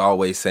 like he was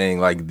always saying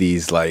like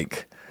these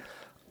like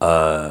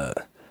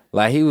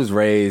he was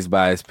raised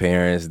by his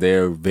parents.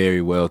 They're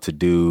very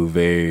well-to-do,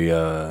 very,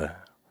 I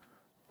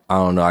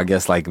don't know, I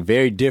guess like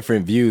very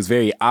different views,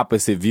 very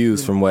opposite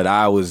views from what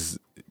I was,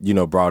 you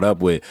know, brought up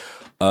with.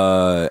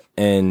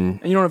 And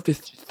you don't have to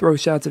throw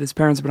shots at his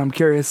parents, but I'm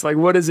curious, like,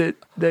 what is it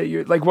that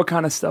you're like? What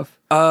kind of stuff?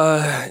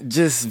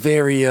 Just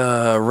very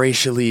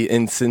racially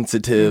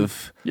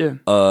insensitive. Yeah.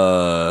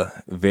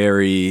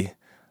 Very.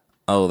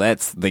 Oh,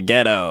 that's the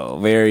ghetto.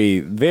 Very,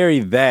 very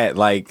that.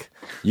 Like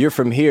you're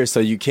from here, so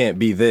you can't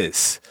be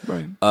this.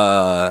 Right.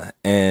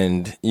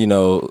 And you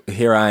know,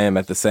 here I am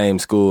at the same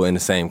school in the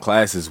same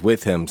classes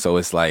with him, so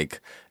it's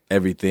like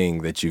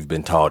everything that you've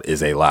been taught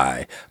is a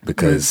lie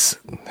because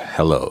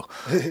hello.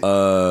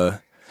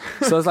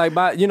 So it's like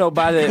by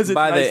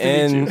the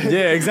end,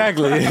 yeah,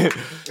 exactly.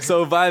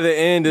 So by the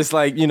end, it's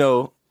like, you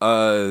know,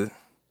 I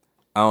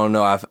don't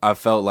know. I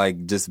felt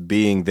like just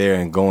being there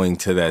and going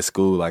to that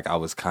school, like I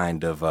was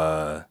kind of,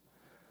 I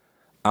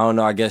don't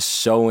know, I guess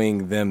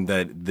showing them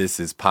that this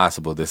is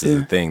possible. This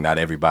is a thing. Not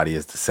everybody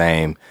is the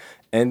same.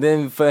 And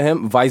then for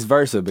him, vice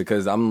versa,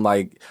 because I'm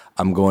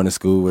going to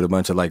school with a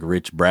bunch of like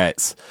rich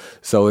brats.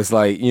 So it's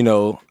like, you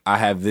know, I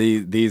have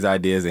these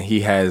ideas and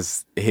he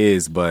has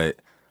his, but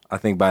I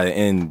think by the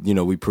end, you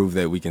know, we prove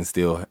that we can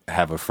still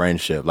have a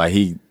friendship. Like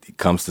he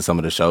comes to some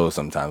of the shows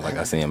sometimes, like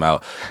I see him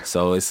out.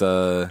 So it's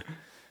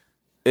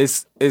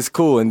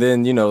cool. And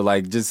then, you know,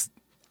 like just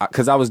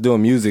because I was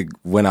doing music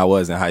when I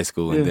was in high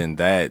school, and then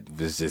that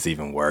was just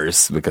even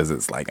worse because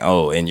it's like,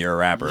 oh, and you're a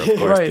rapper. Of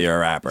course, right. You're a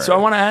rapper. So I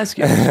want to ask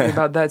you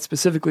about that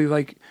specifically,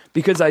 like,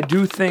 because I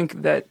do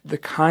think that the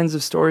kinds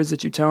of stories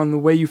that you tell and the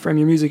way you frame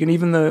your music and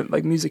even the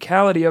like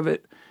musicality of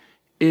it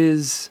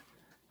is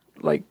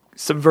like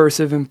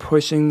subversive and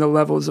pushing the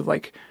levels of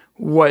like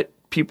what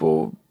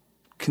people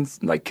can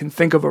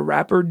think of a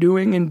rapper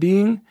doing and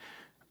being.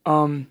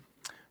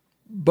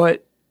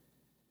 But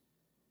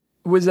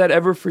was that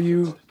ever for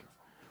you?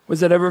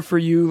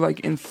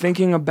 Like in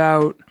thinking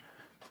about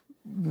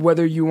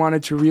whether you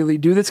wanted to really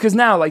do this? Because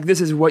now, like,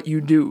 this is what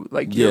you do.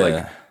 Like, you're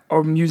like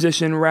a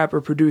musician,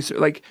 rapper, producer.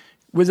 Like,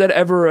 was that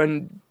ever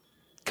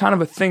kind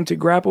of a thing to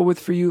grapple with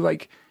for you?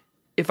 Like,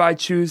 if I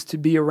choose to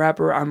be a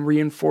rapper, I'm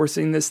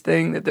reinforcing this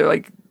thing that they're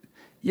like,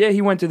 yeah,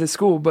 he went to the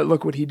school, but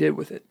look what he did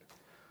with it.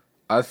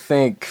 I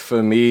think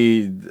for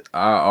me,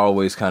 I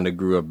always kind of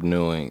grew up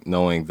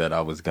knowing that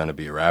I was going to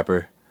be a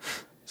rapper.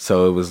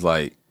 So it was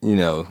like, you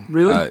know.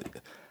 Really?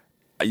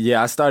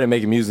 I started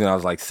making music when I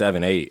was like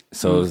 7, 8.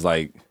 So it was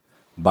like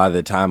by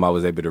the time I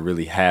was able to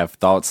really have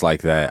thoughts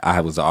like that,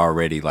 I was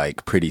already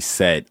like pretty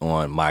set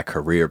on my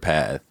career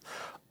path.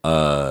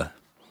 But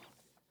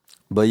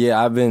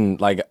yeah, I've been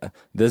like,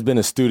 there's been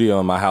a studio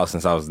in my house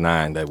since I was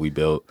 9 that we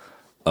built.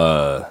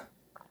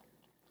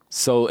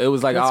 So it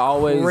was like That's I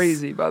always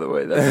crazy, by the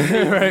way.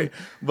 That's right.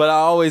 But I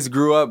always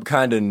grew up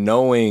kind of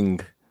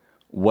knowing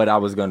what I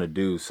was gonna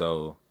do.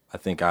 So I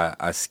think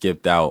I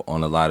skipped out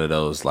on a lot of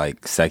those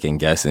like second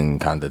guessing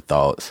kind of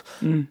thoughts.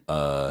 And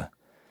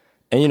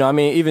you know, I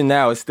mean, even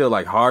now it's still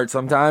like hard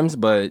sometimes,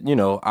 but you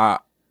know,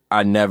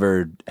 I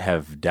never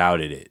have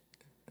doubted it.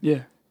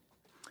 Yeah.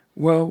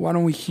 Well, why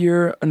don't we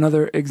hear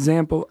another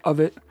example of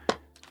it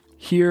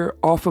here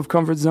off of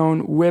Comfort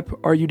Zone? Whip,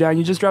 Are You Down?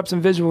 You just dropped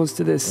some visuals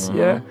to this,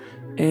 yeah?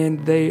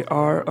 And they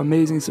are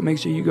amazing, so make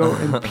sure you go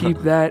and peep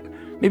that.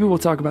 Maybe we'll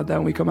talk about that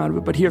when we come out of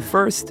it. But here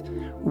first,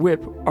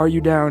 Whip, Are You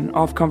Down?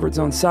 Off Comfort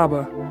Zone,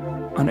 Saba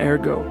on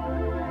Ergo.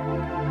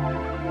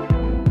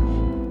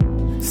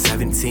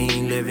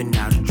 17, living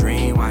out a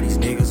dream. Why these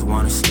niggas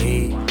wanna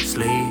sleep?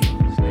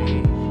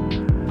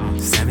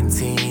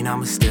 17,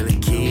 I'ma steal the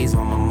keys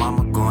while my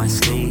mama going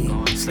sleep.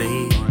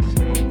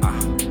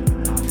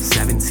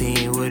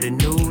 17 with a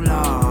new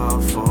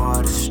love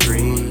for the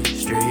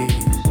streets.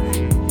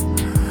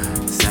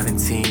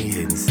 17,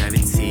 hitting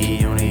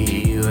 17 on the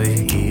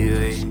E-way.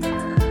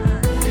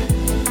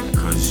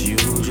 Cause you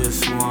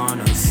just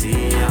wanna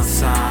see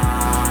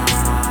outside,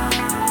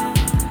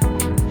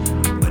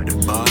 but the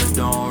buzz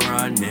don't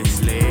run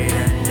this late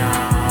at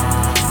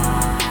night.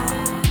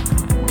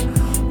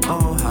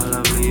 Oh, how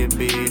lovely it'd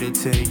be to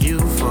take you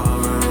for a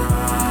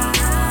ride.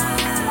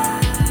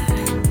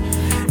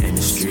 In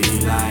the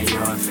street light,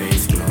 your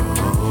face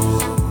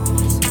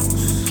glows.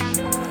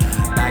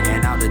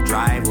 Backing out the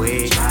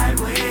driveway.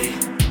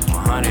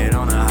 100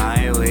 on the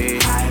highway. A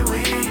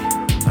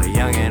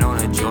youngin' on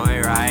a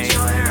joyride.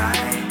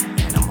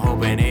 And I'm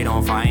hoping they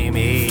don't find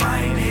me.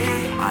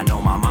 I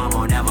know my mom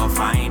will never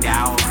find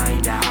out.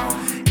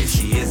 If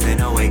she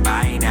isn't awake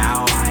by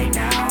now,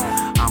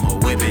 I'ma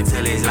whip it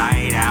till it's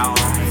light out.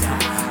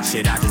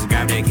 Shit, I just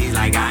grab the keys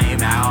like I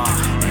am out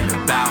and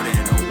about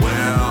in the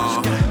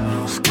world.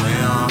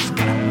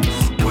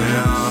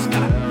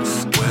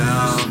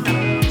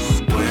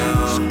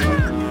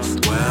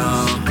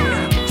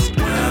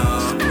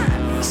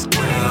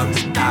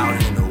 Out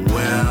in the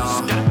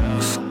world.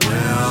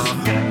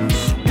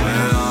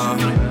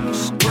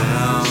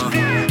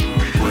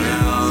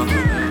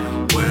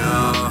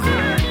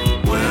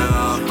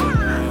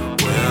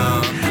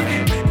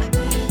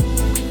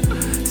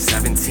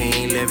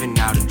 Living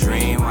out a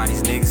dream while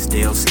these niggas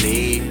still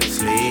sleep.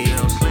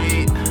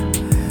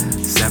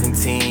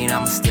 17,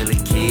 I'ma steal the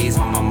keys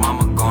when my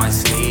mama going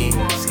sleep.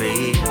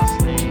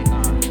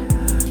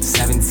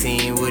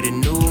 17 with a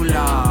new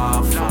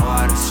love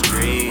for the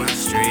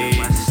streets.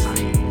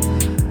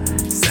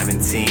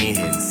 17,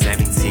 hitting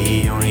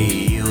 17 on the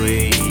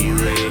E-way.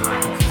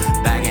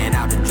 Backing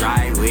out the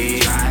driveway.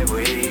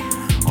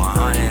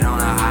 100 on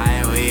the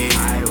highway.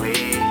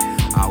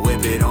 I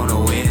whip it on a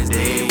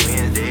Wednesday.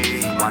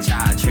 Watch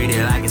how I treat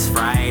it like it's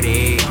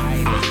Friday. A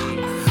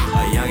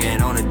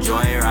youngin' on a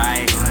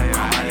joyride.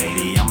 My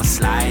lady, I'ma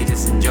slide,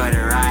 just enjoy the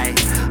ride.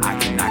 I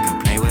cannot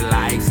complain with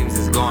life, seems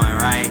it's going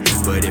right.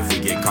 But if we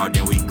get caught,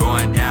 then we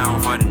going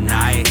down for the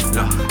night.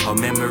 Look, her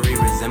memory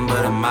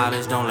resemble the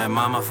mileage. Don't let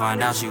mama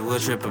find out, she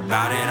would trip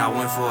about it. I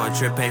went for a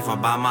trip, paid for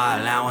by my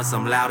allowance.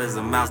 I'm loud as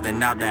a mouse,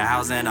 then out the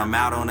house, and I'm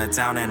out on the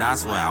town. And I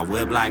swear I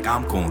whip like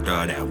I'm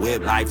Kunta. That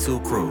whip life too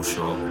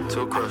crucial.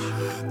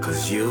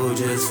 Cause you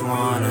just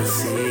wanna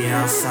see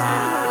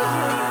outside,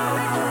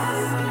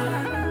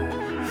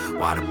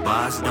 while the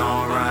bus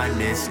don't run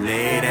this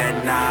late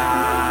at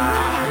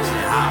night.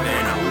 Hop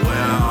in a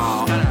while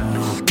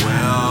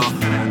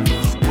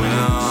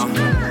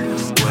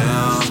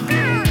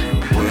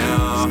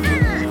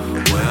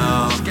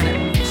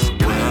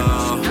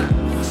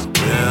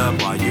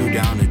you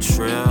down the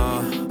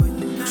trail.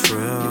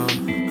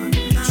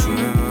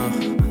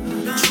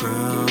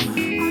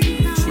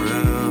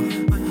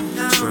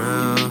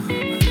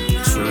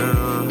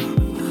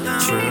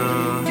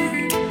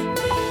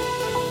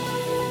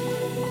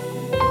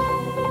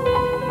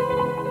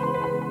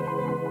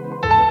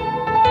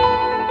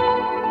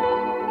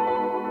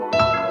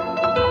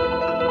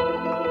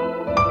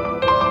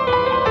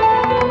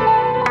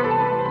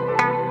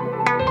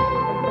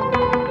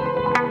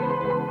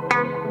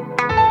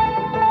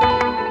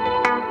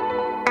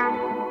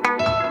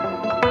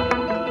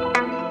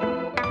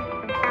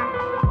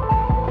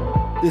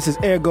 This is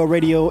Ergo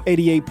Radio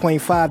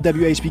 88.5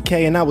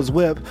 WHBK, and I was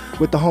Whip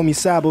with the homie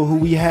Sabo, who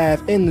we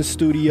have in the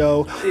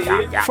studio.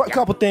 For a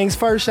couple things.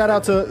 First, shout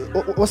out to,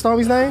 what's the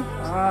homie's name?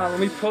 Let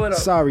me pull it up.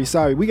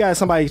 Sorry. We got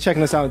somebody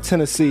checking us out in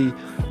Tennessee.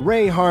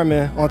 Ray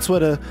Harmon on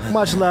Twitter.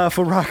 Much love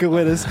for rocking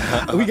with us.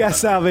 We got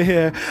Saba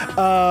here.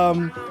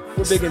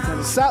 We're big in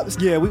Tennessee.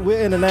 Yeah,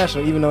 we're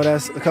international, even though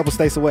that's a couple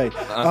states away.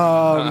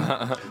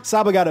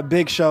 Saba got a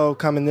big show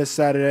coming this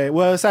Saturday.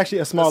 Well, it's actually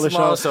a smaller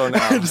show.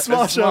 Now. The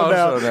small show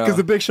now, because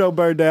the big show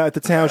burned down at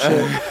the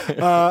township.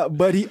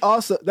 But he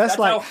also, that's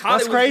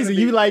crazy.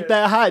 You like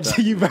that hot?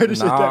 You better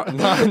shit down.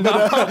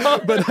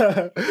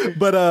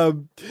 But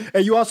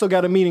and you also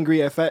got a meet and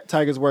greet at Fat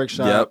Tiger's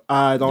Workshop. Yep.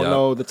 I don't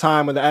know the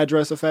time or the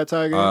address of Fat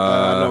Tiger.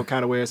 I know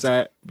kind of where it's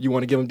at. You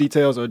want to give them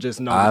details or just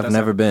know? I've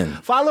never been.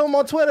 Follow him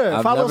on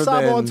Twitter. Follow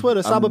Saba on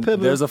Twitter. Saba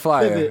Pivot. There's a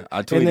flyer. Pivot.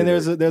 I tweeted and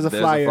then there's a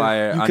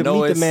flyer. You can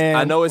meet the man.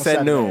 I know it's at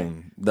Saturday.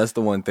 noon. That's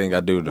the one thing I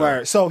do.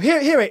 Right. So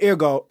here at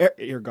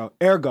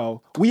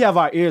Ergo, we have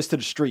our ears to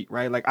the street,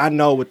 right? Like I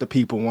know what the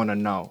people want to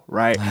know,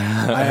 right?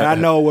 And I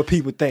know what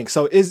people think.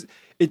 So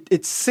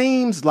it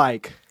seems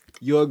like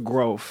your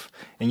growth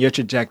and your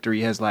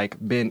trajectory has like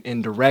been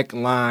in direct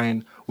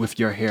line with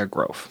your hair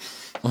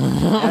growth.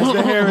 As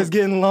the hair is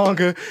getting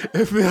longer,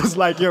 it feels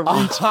like your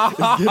reach is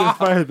getting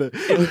further.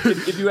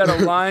 If you had a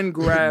line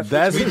graph,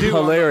 that's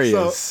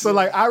hilarious. So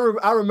like I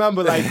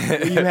remember like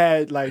when you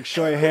had like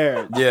short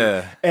hair.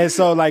 Yeah. And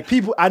so like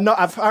people, I know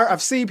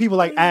I've seen people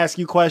like ask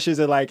you questions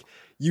and like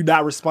you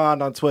not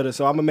respond on Twitter,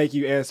 so I'm gonna make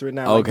you answer it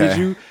now. Okay.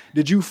 Like,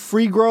 did you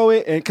free grow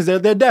it? And because they're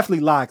definitely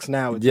locks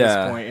now at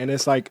this point, and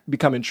it's like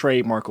becoming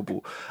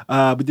trademarkable.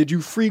 But did you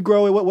free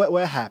grow it?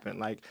 What happened?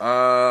 Like,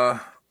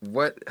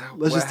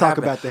 let's just talk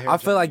about the hair. I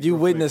feel like you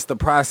witnessed the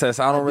process.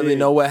 I don't really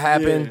know what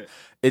happened. Yeah.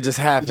 It just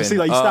happened. You see,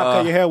 like you stopped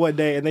cutting your hair one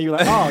day, and then you're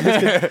like, oh,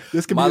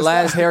 this could be my a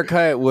last style.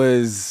 haircut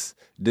was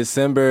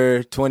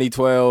December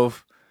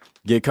 2012.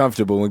 Get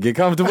Comfortable. When Get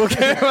Comfortable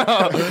came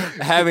out,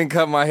 haven't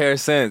cut my hair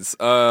since.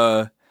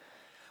 But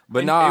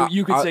no,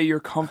 you could say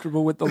you're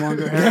comfortable with the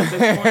longer hair at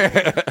this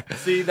point.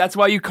 See, that's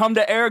why you come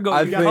to Ergo.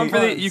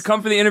 You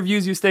come for the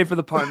interviews, you stay for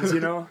the puns, you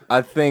know?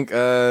 I think,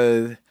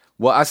 I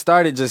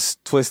started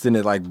just twisting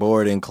it like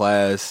bored in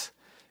class,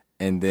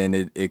 and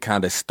then it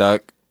kind of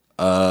stuck.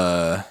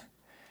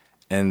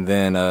 And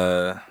then,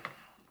 I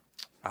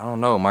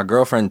don't know, my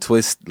girlfriend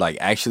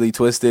actually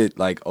twisted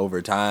like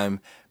over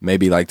time,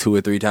 maybe like 2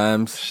 or 3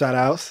 times. Shout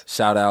out,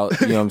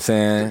 you know what I'm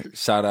saying?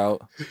 Shout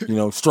out,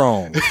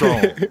 strong.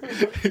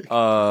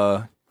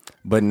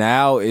 But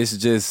now it's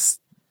just,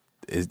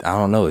 I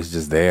don't know, it's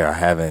just there. I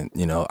haven't,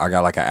 I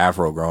got like an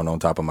afro growing on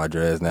top of my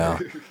dreads now.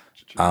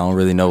 I don't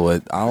really know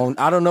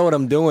I don't know what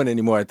I'm doing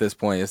anymore at this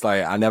point. It's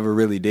like I never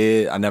really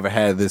did. I never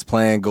had this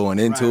plan going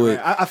into it.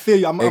 I feel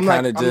you. I'm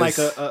like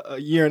a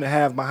year and a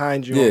half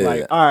behind you. Yeah. I'm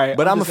like, all right.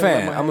 But I'm a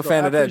fan. I'm a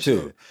fan of that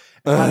too.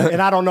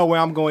 And I don't know where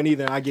I'm going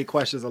either. I get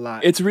questions a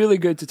lot. It's really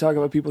good to talk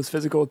about people's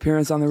physical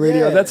appearance on the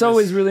radio. Yeah, that's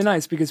always really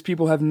nice because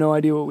people have no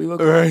idea what we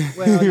look like.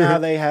 Well, now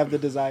they have the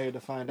desire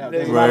to find out.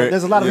 There's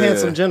a lot of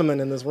handsome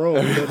gentlemen in this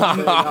room.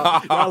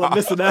 Y'all are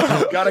missing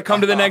out. Gotta come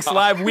to the next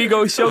live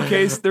WeGo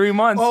showcase 3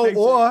 months.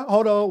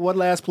 Hold on, one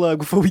last plug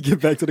before we get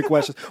back to the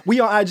questions. We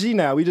on IG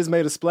now. We just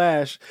made a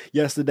splash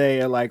yesterday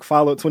and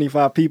followed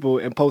 25 people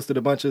and posted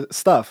a bunch of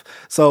stuff.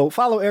 So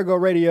follow Ergo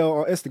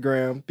Radio on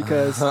Instagram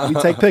because we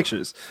take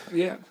pictures.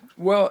 Yeah.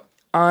 Well,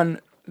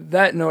 on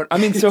that note, I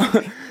mean, so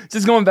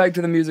just going back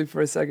to the music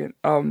for a second,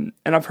 and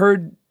I've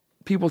heard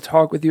people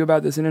talk with you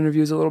about this in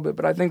interviews a little bit,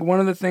 but I think one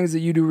of the things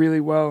that you do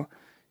really well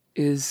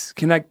is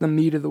connect the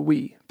me to the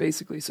we,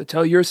 basically. So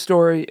tell your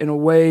story in a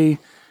way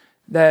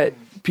that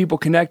people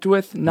connect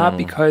with, not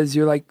because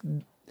you're like,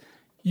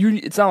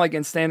 it's not like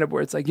in stand-up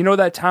where it's like,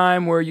 that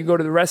time where you go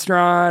to the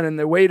restaurant and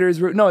the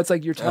waiter's rude. No, it's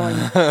like you're telling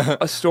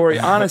a story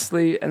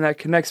honestly, and that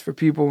connects for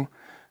people.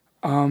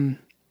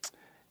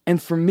 And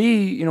for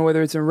me,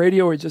 whether it's in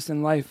radio or just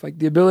in life, like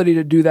the ability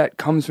to do that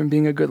comes from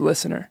being a good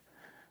listener.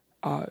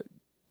 Do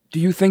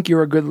you think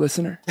you're a good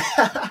listener?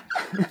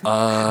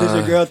 Does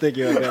your girl think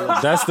you're a good listener?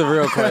 That's the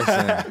real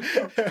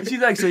question.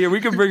 She's actually here.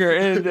 We can bring her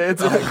in to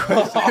answer that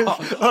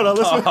question. Hold on,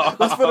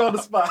 let's put her on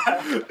the spot.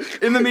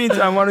 In the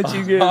meantime, why don't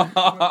you give...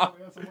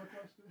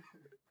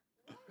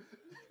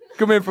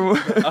 Come in from... all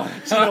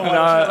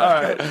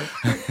right.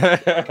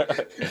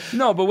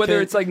 No, but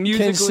whether it's like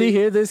musically... Can she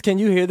hear this? Can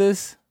you hear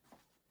this?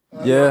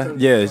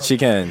 Yeah, she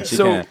can. She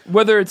can.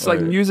 Whether it's like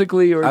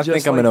musically or I just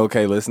think I'm an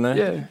okay listener.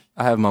 Yeah.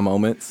 I have my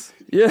moments.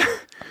 Yeah.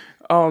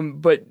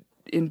 But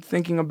in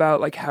thinking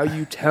about like how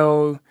you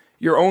tell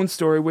your own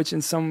story, which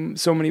in so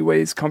many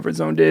ways Comfort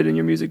Zone did and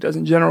your music does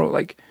in general,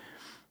 like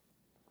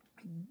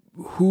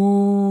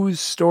whose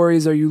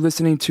stories are you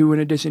listening to in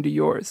addition to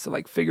yours to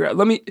like figure out?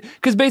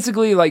 Because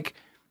basically like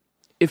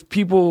if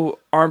people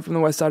aren't from the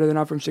West Side or they're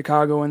not from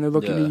Chicago and they're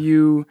looking to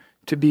you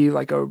to be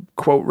like a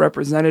quote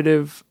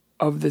representative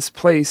of this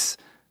place,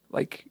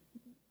 like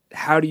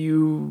how do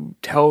you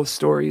tell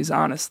stories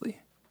honestly?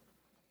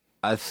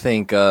 I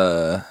think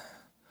all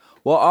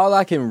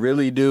I can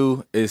really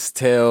do is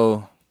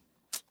tell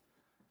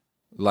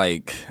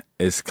like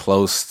as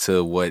close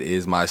to what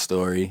is my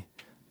story.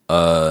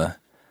 I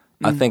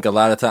think a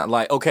lot of time,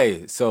 like,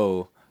 okay,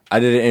 so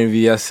I did an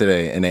interview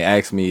yesterday and they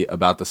asked me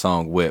about the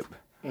song Whip.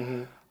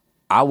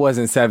 I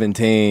wasn't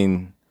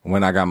 17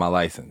 when I got my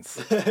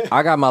license.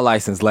 I got my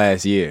license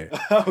last year.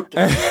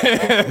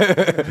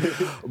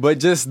 But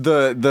just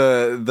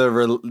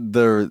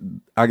the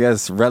I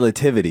guess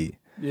relativity.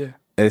 Yeah.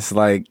 It's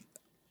like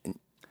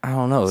I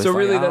don't know. So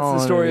really, that's the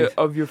story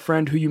of your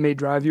friend who you made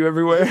drive you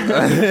everywhere.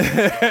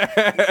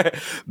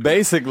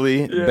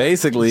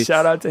 basically.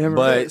 Shout out to him.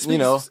 But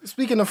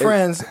speaking of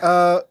friends,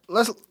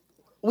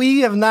 we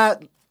have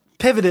not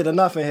pivoted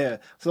enough in here.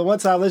 So one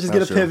time, let's just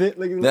get a pivot.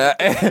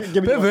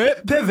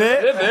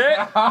 Pivot.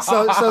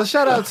 So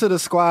shout out to the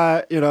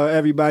squad.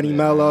 Everybody,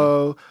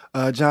 Mello,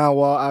 John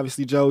Wall,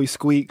 obviously Joey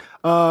Squeak.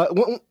 I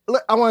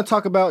want to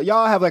talk about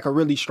y'all have like a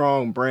really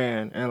strong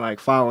brand and like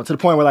following to the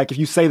point where like if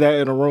you say that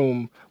in a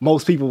room,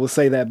 most people will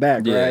say that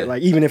back, right?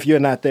 Like even if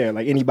you're not there,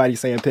 like anybody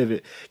saying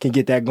pivot can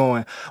get that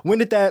going. When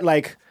did that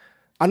like?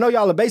 I know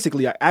y'all are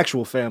basically an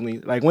actual family.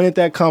 Like when did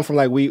that come from?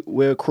 Like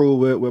we're a crew,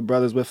 we're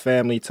brothers, we're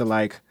family to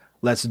like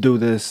let's do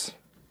this,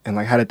 and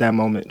like how did that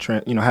moment, how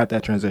did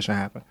that transition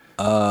happen?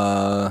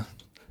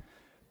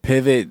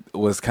 Pivot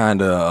was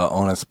kind of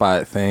on a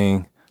spot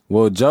thing.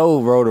 Well,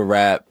 Joe wrote a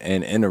rap,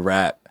 and in the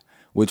rap,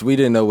 which we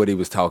didn't know what he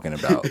was talking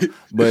about.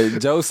 But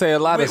Joe say a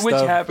lot of stuff.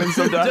 Which happens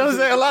sometimes. Joe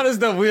say a lot of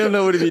stuff we don't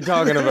know what he be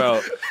talking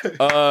about.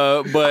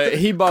 But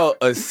he bought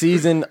a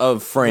season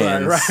of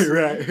Friends.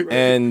 Right.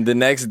 And the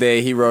next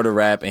day he wrote a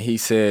rap and he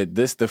said,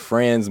 "This the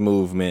Friends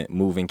movement,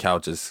 moving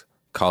couches,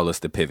 call us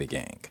the Pivot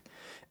Gang."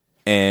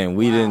 And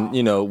we didn't,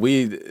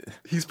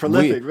 He's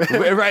prolific,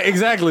 man. Right,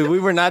 exactly. We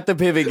were not the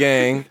Pivot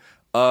Gang.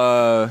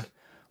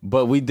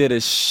 But we did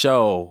a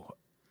show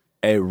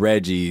at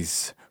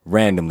Reggie's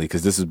randomly,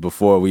 because this is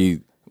before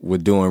we were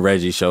doing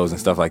Reggie shows and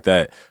stuff like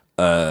that.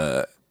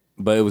 But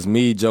it was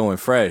me, Joe, and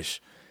Fresh.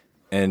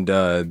 And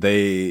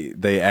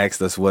they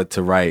asked us what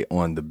to write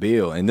on the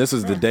bill. And this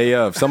was the day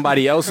of.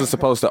 Somebody else was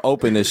supposed to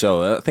open the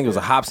show. I think it was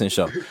a Hobson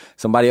show.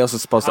 Somebody else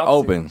was supposed to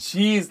open.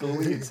 Jeez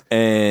Louise.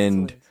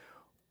 And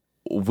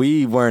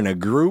we weren't a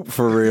group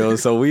for real,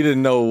 so we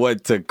didn't know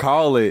what to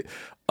call it.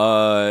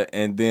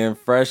 And then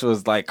Fresh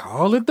was like,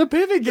 "Call it the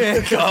Pivot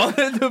Gang." Call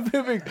it the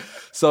Pivot.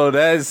 So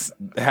that's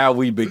how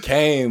we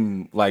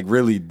became like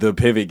really the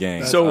Pivot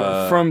Gang.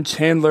 So from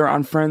Chandler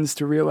on Friends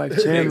to real life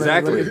Chandler.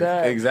 Exactly. Look at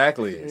that.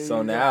 Exactly.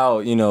 So now,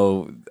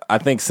 I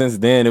think since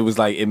then it was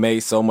like it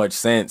made so much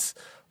sense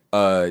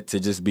to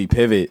just be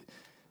Pivot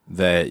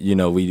that,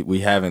 we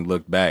haven't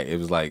looked back. It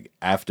was like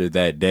after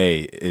that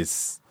day, it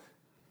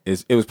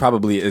was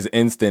probably as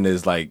instant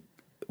as like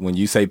when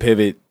you say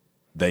Pivot,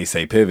 they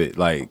say Pivot,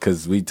 like,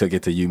 because we took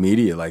it to U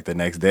Media like the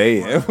next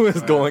day and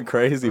was going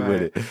crazy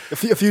with it.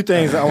 A few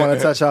things I want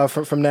to touch on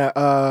from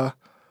that.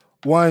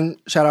 One,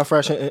 shout out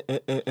Fresh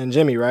and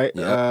Jimmy, right?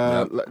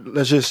 Yep.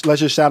 Let's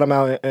just shout him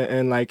out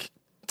and like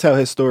tell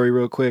his story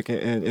real quick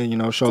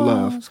and show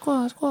love.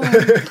 Squad.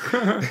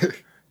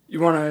 You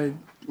want to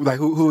like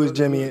who is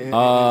Jimmy?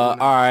 All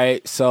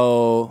right,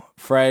 so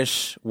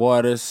Fresh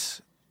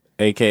Waters,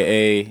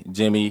 aka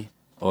Jimmy,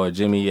 or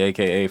Jimmy,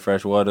 aka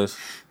Fresh Waters.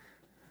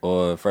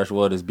 Or Fresh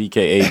Waters,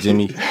 BKA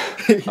Jimmy.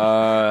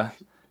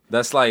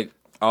 That's like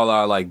all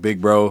our like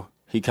big bro.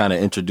 He kind of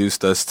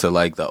introduced us to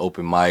like the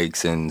open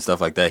mics and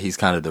stuff like that. He's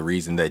kind of the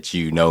reason that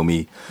you know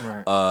me.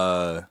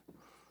 Right.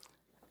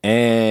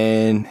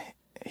 And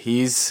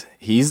he's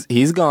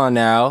gone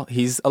now.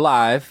 He's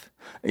alive.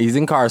 He's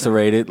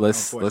incarcerated.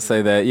 Let's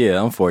say that.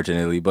 Yeah,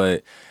 unfortunately.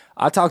 But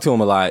I talked to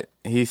him a lot.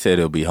 He said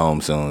he'll be home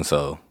soon.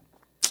 So.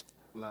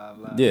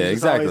 Yeah,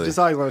 exactly. Just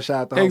always want to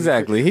shout out the homie.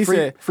 Exactly. He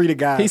said free the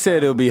guy. He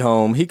said he'll be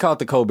home. He caught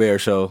the Colbert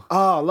Show.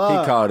 Oh,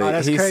 love. He caught it.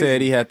 That's He crazy.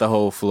 said he had the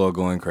whole floor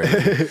going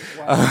crazy.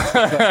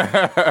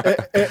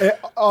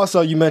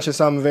 Also, you mentioned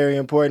something very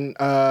important.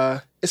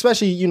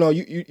 Especially,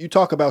 you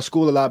talk about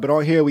school a lot, but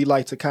on here we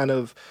like to kind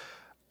of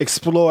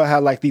explore how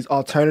like these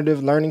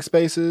alternative learning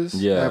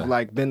spaces have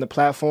like been the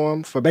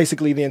platform for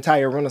basically the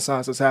entire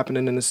renaissance that's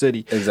happening in the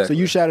city. Exactly. So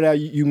you shouted out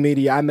U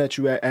Media. I met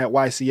you at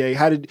YCA.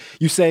 How did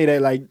you say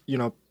that like,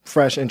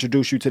 Fresh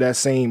introduced you to that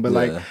scene, but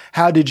like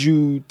how did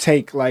you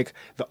take like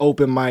the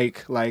open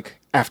mic, like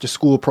after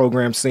school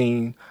program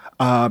scene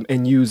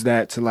and use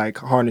that to like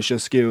harness your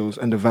skills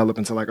and develop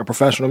into like a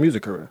professional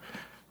music career?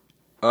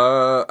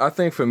 I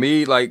think for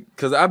me, like,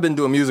 because I've been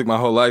doing music my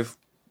whole life,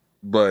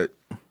 but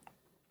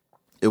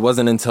it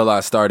wasn't until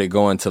I started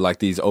going to like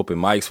these open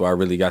mics where I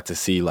really got to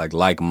see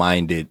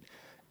like-minded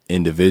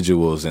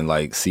individuals and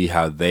like see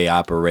how they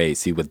operate,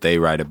 see what they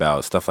write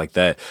about, stuff like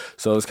that.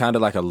 So it's kind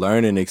of like a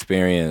learning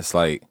experience.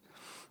 Like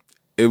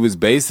it was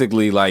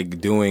basically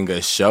like doing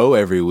a show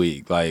every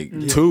week, like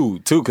two,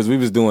 because we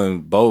was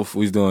doing both.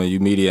 We was doing U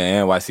Media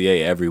and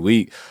YCA every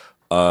week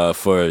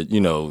for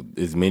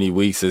as many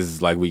weeks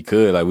as like we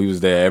could. Like we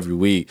was there every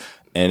week,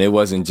 and it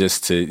wasn't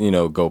just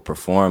to go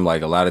perform.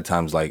 Like a lot of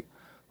times, like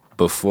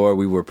before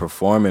we were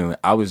performing,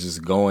 I was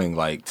just going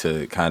like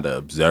to kind of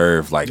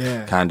observe, like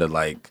kind of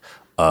like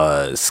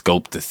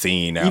scope the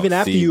scene out. Even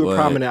after you were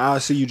prominent, I'll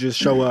see you just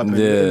show up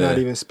and not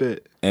even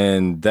spit.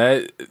 And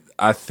that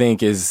I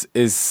think is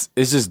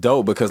just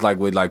dope because like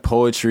with like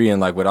poetry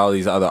and like with all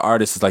these other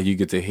artists, it's like you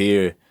get to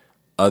hear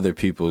other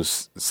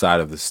people's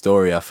side of the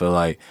story, I feel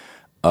like.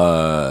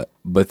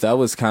 But that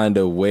was kind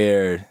of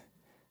where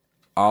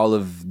all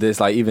of this,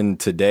 like even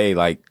today,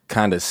 like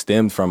kind of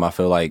stemmed from, I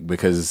feel like,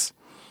 because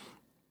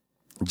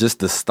just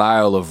the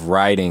style of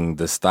writing,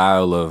 the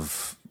style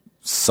of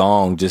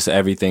song, just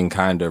everything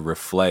kind of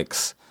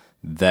reflects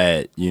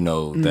that,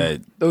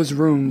 that those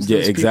rooms. Yeah,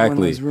 those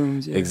exactly. Those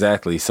rooms, yeah.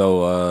 Exactly.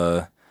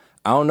 So,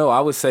 I don't know. I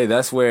would say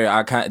that's where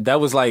that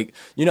was like,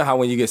 how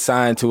when you get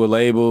signed to a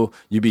label,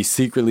 you be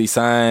secretly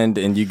signed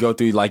and you go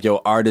through like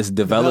your artist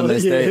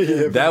development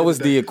stage. That was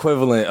the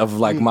equivalent of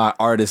like my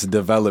artist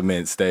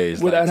development stage.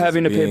 Without like,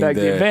 having to pay back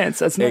the advance.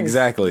 That's nice.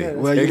 Exactly. Yeah,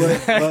 Well,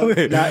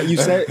 now you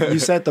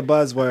said the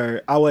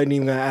buzzword. I wasn't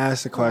even gonna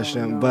ask the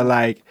question, but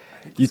like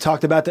you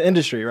talked about the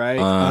industry, right?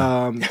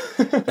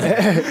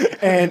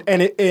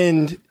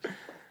 And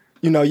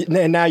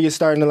now you're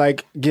starting to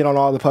like get on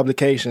all the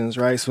publications,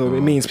 right? So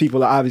it means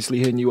people are obviously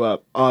hitting you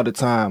up all the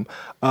time.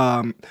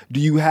 Do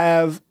you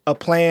have a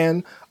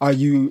plan? Are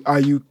you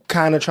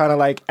kind of trying to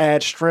like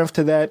add strength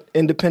to that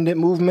independent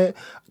movement?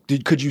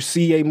 Could you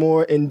see a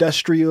more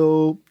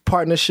industrial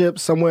partnership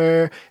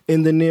somewhere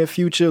in the near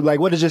future? Like,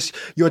 what is just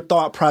your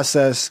thought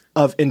process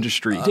of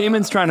industry?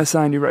 Damon's trying to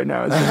sign you right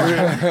now.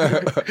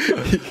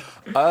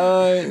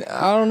 I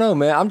don't know,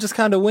 man. I'm just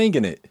kind of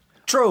winging it.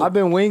 True. I've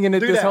been winging it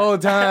this whole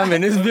time,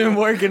 and it's been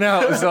working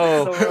out.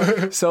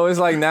 So it's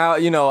like now,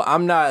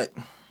 I'm not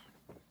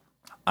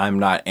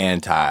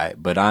anti,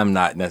 but I'm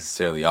not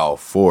necessarily all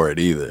for it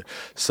either.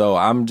 So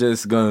I'm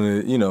just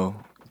gonna,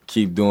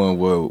 keep doing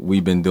what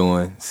we've been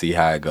doing, see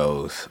how it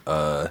goes.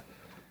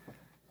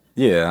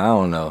 Yeah, I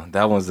don't know.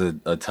 That one's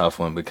a tough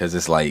one because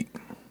it's like,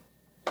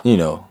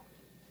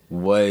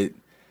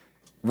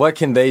 what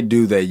can they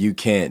do that you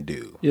can't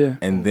do? Yeah.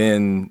 And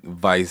then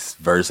vice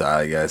versa,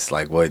 I guess.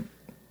 Like what?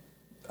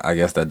 I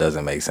guess that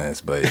doesn't make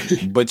sense, but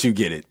you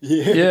get it.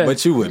 Yeah.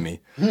 But you with me.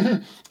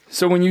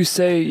 So when you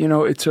say,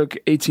 it took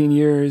 18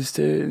 years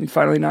to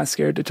finally not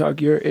scared to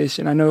talk your ish,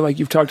 and I know like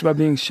you've talked about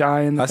being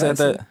shy in the past. I said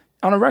that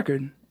on a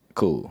record.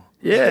 Cool.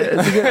 Yeah,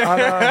 it's a good.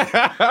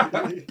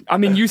 I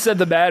mean, you said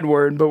the bad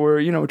word, but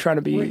we're trying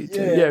to be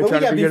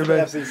trying to be good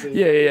about it.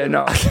 Yeah,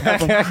 no.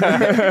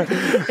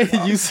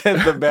 You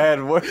said the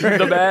bad word.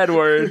 The bad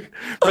word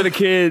for the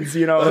kids,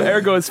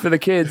 Ergo is for the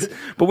kids.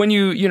 But when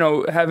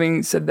you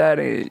having said that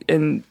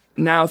and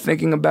now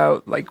thinking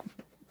about like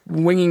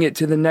winging it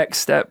to the next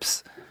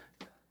steps,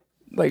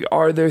 like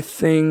are there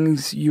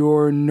things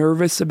you're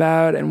nervous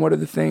about, and what are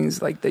the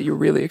things like that you're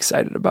really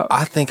excited about?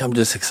 I think I'm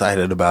just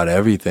excited about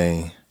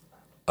everything.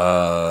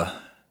 I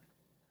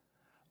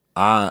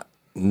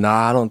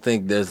don't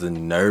think there's a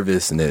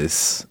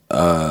nervousness,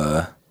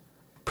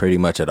 pretty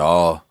much at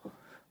all.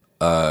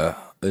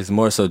 It's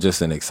more so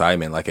just an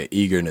excitement, like an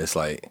eagerness.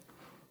 Like,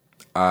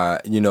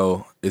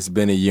 it's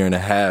been a year and a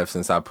half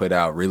since I put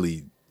out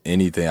really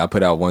anything. I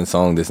put out one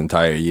song this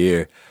entire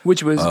year.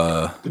 Which was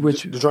The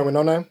Drum with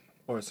No Name?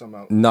 Or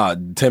something else?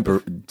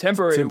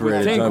 Temporary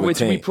Drum which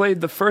we played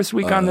the first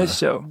week on this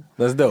show.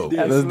 That's dope.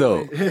 That's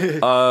dope.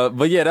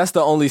 But yeah, that's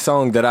the only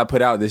song that I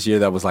put out this year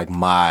that was like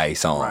my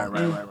song.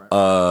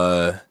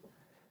 Right.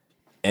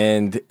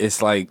 And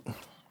it's like,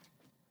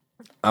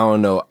 I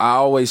don't know. I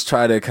always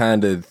try to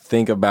kind of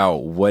think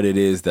about what it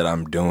is that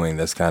I'm doing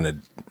that's kind of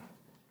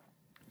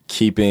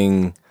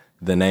keeping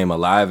the name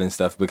alive and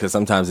stuff, because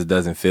sometimes it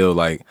doesn't feel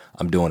like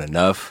I'm doing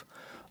enough.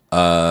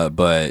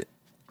 But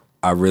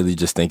I really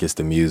just think it's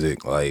the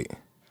music. Like,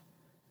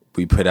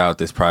 we put out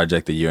this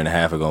project a year and a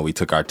half ago, and we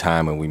took our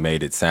time and we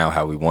made it sound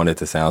how we wanted it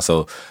to sound.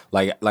 So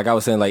like I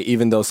was saying, like,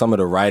 even though some of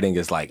the writing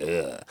is like,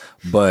 ugh,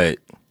 but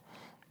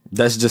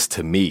that's just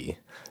to me.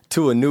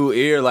 To a new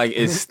ear, like,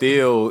 it's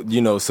still,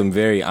 some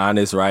very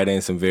honest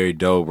writing, some very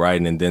dope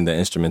writing, and then the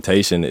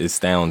instrumentation, it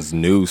sounds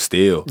new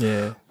still.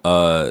 Yeah.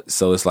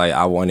 So it's like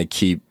I want to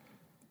keep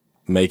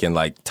making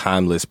like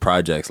timeless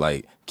projects,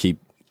 like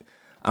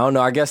I don't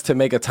know. I guess to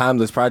make a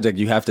timeless project,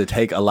 you have to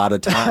take a lot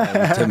of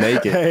time to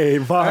make it. Hey,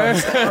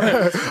 bars.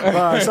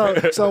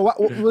 So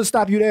we'll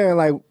stop you there and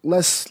like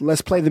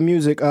let's play the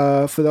music.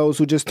 For those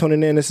who just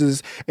tuning in, this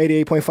is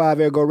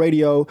 88.5 Ergo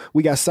Radio.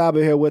 We got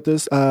Saba here with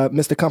us,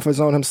 Mr. Comfort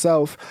Zone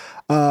himself,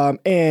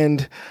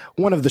 and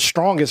one of the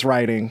strongest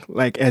writing.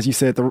 Like as you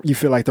said, you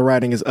feel like the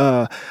writing is.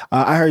 I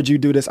heard you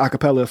do this a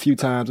cappella a few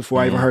times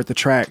before I even heard the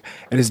track,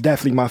 and it's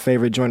definitely my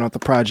favorite joint off the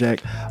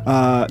project.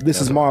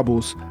 This is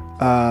Marbles.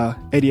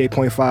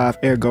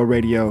 88.5 Ergo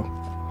Radio.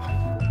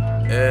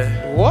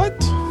 What?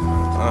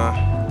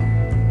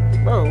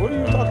 Bro, what are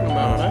you talking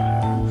about,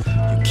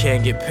 man? You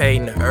can't get paid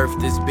in the earth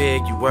this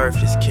big, you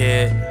worthless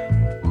kid.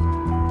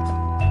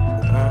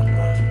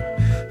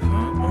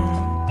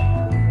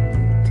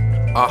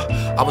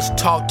 I was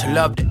taught to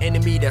love the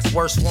enemy that's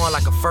worse one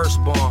like a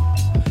firstborn.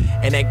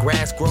 And that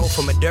grass grow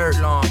from a dirt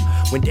lawn.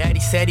 When daddy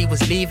said he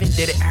was leaving,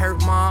 did it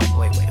hurt, mom?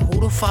 Wait, who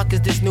the fuck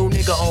is this new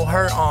nigga on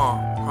her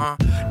arm?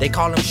 They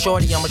call him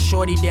shorty, I'm a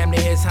shorty, damn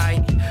near his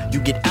height. You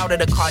get out of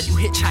the car, you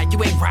hitchhike,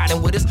 you ain't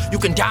riding with us. You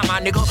can die,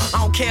 my nigga, I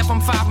don't care if I'm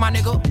 5, my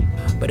nigga.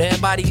 But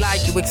everybody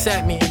like you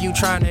accept me, and you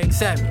trying to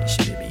accept me.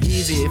 Shit, it'd be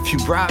easy if you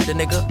bribed a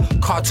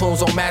nigga.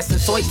 Cartoons on Master,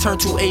 so it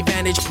turned to a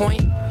vantage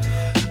point.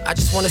 I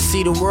just wanna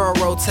see the world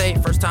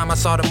rotate. First time I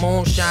saw the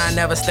moon shine,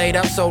 never stayed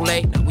up so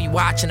late. Now we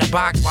watching the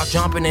box while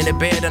jumping in the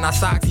bed in our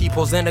socks. He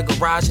pulls in the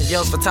garage and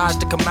yells for Taj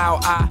to come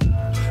out. I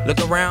look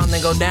around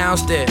and go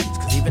downstairs,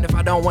 cause even if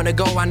I don't wanna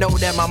go, I know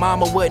that my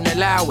mama wouldn't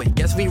allow it.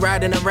 Guess we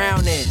riding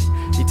around then.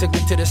 He took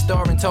me to the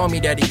store and told me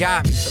that he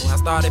got me, so I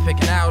started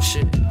picking out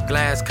shit.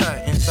 Glass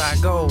cut,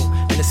 inside gold,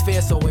 and the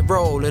sphere so it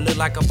rolled. It looked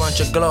like a bunch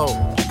of glow.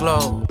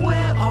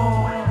 We're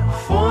all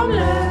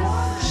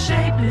formless,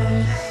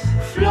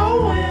 shapeless,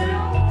 flowing.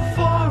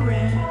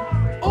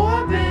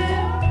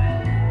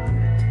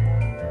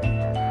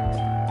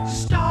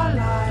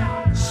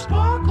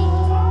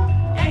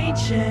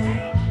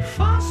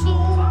 Fossil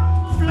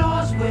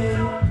floors with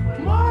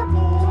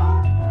marble.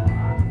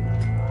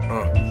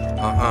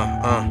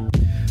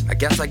 I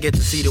guess I get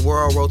to see the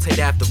world rotate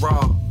after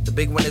all. The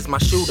big one is my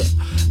shooter,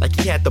 like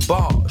he had the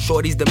ball.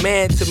 Shorty's the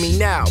man to me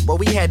now, but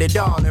we had it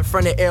all. In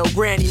front of El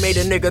Granny, made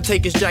a nigga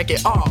take his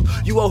jacket off.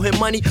 You owe him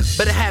money,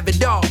 better have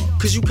it all.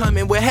 Cause you come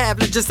in with half,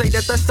 let's just say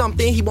that that's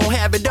something he won't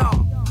have it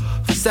all.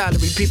 For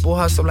salary, people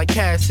hustle like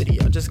Cassidy.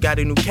 I just got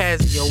a new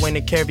Casio and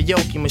a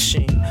karaoke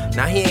machine.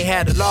 Now he ain't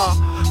had the law,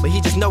 but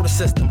he just know the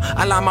system.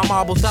 I line my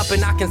marbles up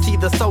and I can see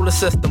the solar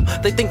system.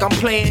 They think I'm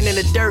playing in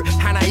the dirt,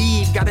 how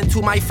naive. Got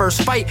into my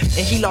first fight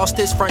and he lost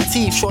his front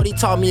teeth. Shorty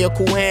taught me a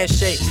cool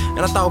handshake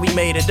and I thought we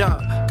made it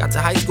up. Got to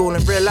high school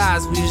and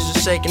realized we was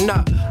just shaking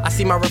up. I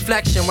see my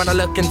reflection when I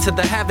look into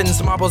the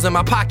heavens. Marbles in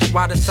my pocket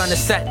while the sun is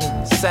setting.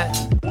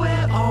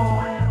 We're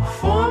all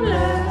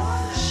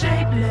formless,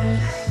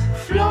 shapeless,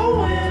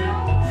 flowing,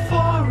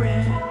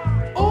 foreign,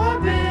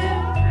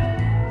 orbit.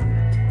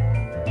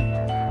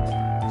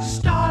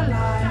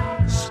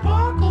 Starlight,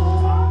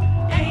 sparkle,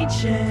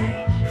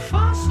 ancient,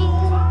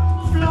 fossil,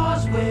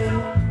 floors with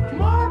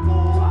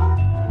marble.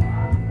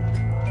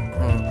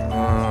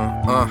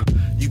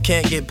 You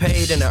can't get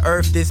paid in an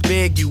earth this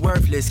big, you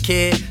worthless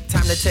kid.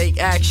 Time to take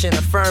action,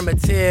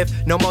 affirmative.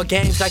 No more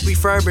games like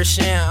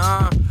refurbishing,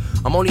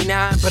 I'm only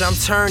 9, but I'm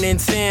turning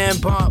 10.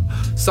 Bump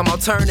some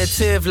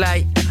alternative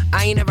like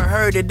I ain't never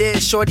heard of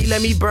this. Shorty,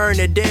 let me burn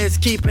the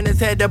disc. Keeping his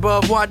head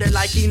above water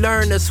like he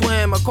learned to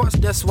swim. Of course,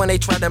 that's when they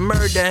try to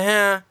murder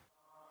him.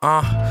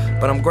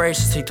 But I'm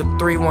gracious, he took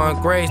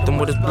 3-1 graced him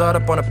with his blood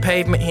up on the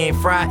pavement. He ain't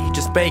fried, he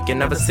just baking.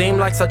 Never seemed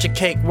like such a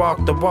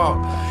cakewalk to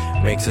walk.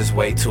 Makes his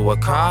way to a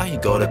car, he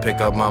go to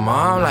pick up my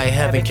mom like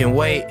heaven can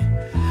wait.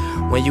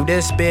 When you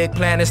this big,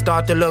 planets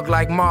start to look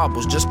like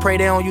marbles. Just pray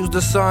they don't use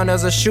the sun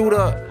as a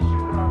shooter.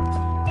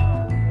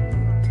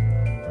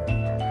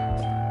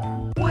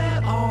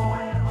 We're all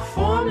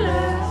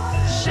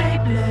formless,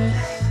 shapeless,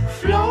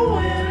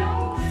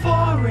 flowing,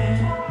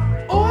 foreign,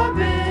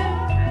 orbit.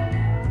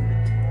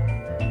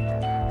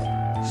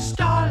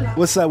 Starlight.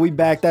 What's up? We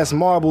back. That's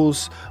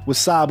Marbles with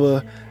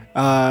Saba.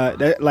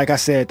 Like I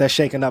said, that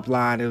shaking up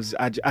line. It was.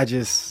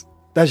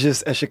 That's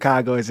just as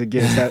Chicago as it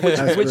gets.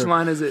 That's Which real.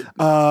 line is it?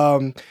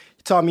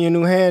 He taught me a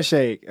new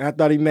handshake. I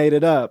thought he made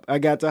it up. I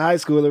got to high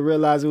school and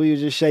realized we were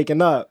just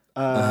shaking up.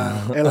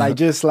 And like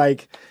just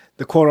like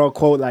the quote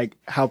unquote, like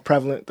how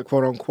prevalent the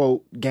quote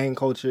unquote gang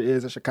culture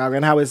is in Chicago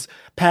and how it's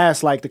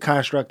past like the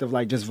construct of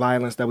like just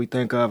violence that we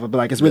think of. But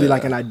like it's really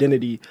like an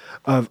identity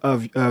of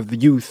the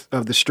youth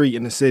of the street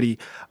in the city.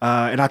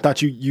 And I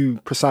thought you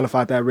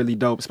personified that really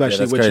dope, especially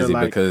that's with crazy your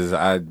like because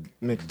I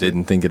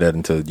didn't think of that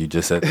until you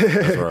just said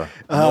that.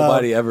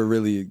 Nobody ever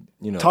really,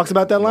 talks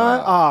about that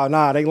line. Oh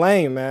nah, they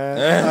lame,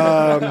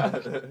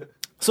 man.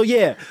 So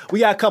yeah, we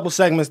got a couple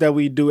segments that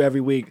we do every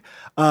week.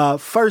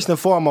 First and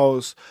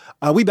foremost,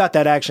 we about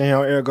that action here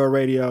on Ergo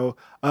Radio.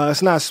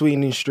 It's not sweet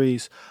in these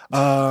streets.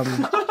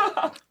 And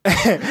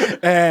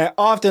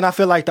often I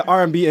feel like the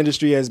R&B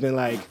industry has been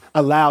like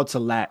allowed to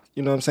lack.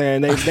 You know what I'm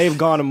saying? They've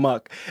gone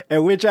amok.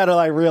 And we're trying to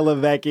like reel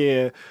it back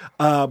in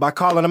by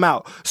calling them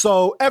out.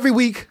 So every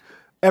week,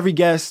 every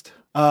guest,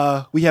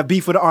 we have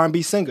beef with an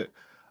R&B singer.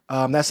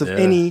 That's of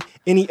any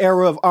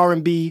era of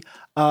R&B.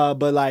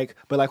 But like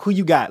who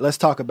you got? Let's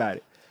talk about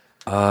it.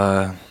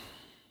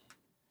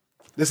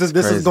 This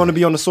is going to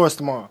be on the Source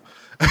tomorrow.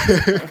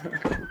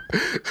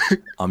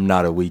 I'm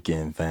not a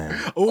Weekend fan.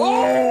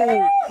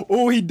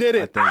 Oh, he did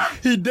it.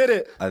 He did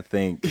it. I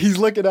think He's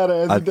looking at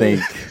it. As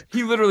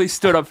He literally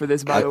stood up for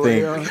this, by the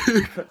way.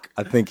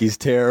 I think he's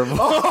terrible.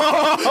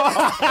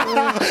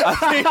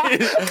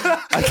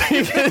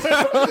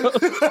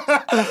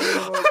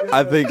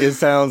 I think it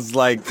sounds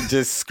like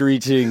just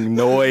screeching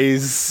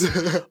noise.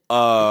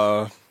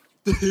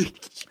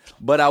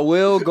 But I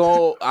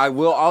will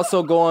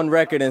also go on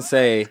record and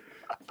say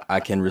I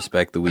can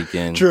respect The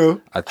Weeknd.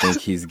 True. I think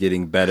he's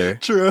getting better.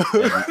 True.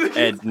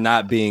 At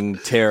not being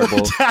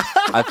terrible.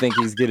 I think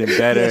he's getting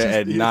better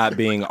at not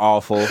being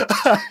awful.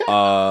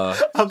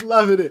 I'm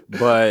loving it.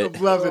 But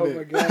I'm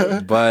loving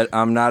it. But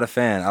I'm not a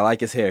fan. I like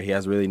his hair. He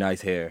has really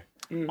nice hair.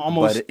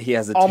 Almost. But he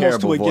has a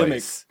almost terrible to a voice.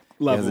 gimmick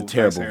He has a level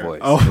terrible nice hair.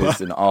 voice. Oh.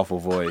 It's an awful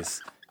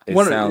voice. It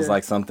sounds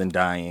like something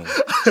dying.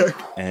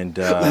 And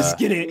Let's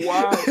get it.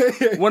 Wow.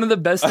 One of the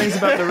best things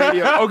about the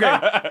radio.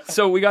 Okay,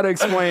 so we got to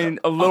explain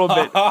a little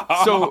bit.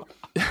 So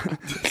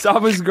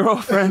Saba's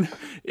girlfriend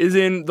is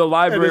in the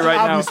library right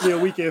now. Obviously a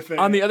Weeknd fan.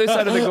 On the other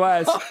side of the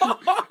glass.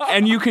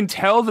 And you can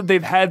tell that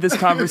they've had this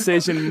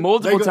conversation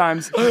multiple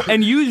times.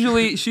 And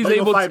usually she's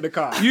able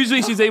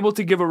she's able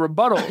to give a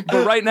rebuttal.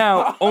 But right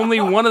now, only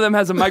one of them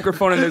has a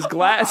microphone and there's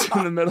glass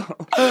in the middle.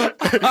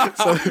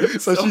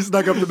 so she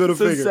snuck up the middle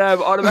So finger. Sab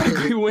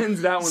automatically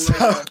wins that one. Right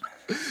now.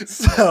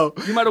 So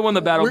You might have won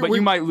the battle, but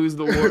you might lose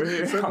the war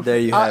here. there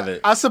you have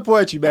it. I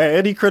support you, man.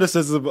 Any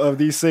criticism of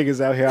these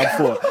singers out here, I'm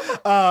for.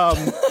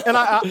 And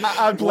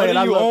I play it.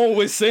 I love,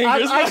 with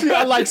singers?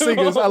 I like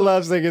singers. I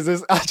love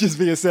singers. I'm just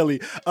being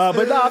silly.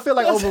 But no, I feel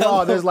like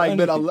overall there's like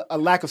been a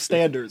lack of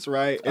standards,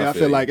 right? And I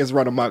feel like it's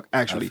run amok,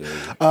 actually.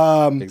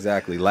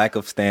 Exactly. Lack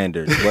of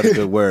standards. What a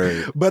good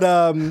word. But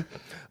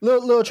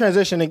little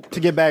transition to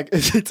get back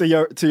to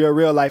your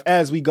real life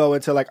as we go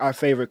into like our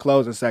favorite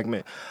closing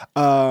segment.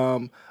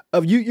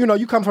 Of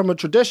you come from a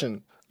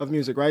tradition of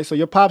music, right? So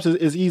your pops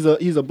is he's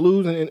a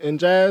blues and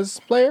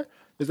jazz player.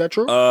 Is that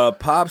true?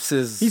 Pops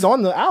is He's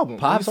on the album.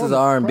 Pops He's on is the-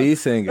 an R&B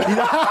singer.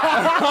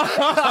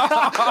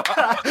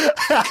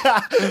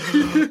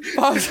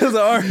 Pops is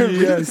an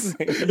R&B singer.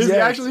 Is he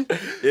actually?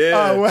 Yeah.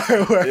 Oh,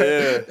 word.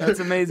 Yeah. That's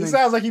amazing. It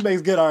sounds like he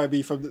makes good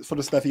R&B from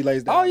the stuff he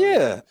lays down. Oh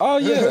yeah. Oh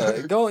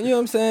yeah. Go. You know what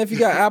I'm saying? If you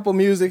got Apple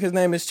Music, his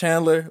name is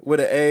Chandler with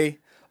an A.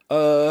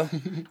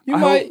 You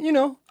might. You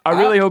know. I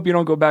really hope you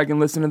don't go back and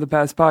listen to the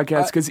past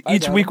podcasts because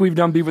each got week we've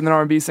done beef with an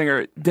R&B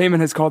singer.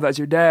 Damon has called that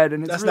your dad,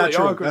 and it's That's really not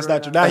true. awkward. That's right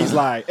not true. Now he's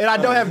lying. And I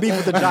don't have beef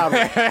with the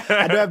genre.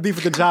 I don't have beef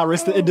with the genre.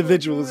 It's the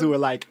individuals who are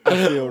like,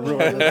 I feel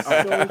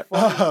ruined.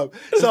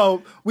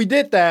 So we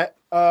did that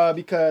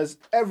because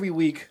every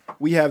week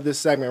we have this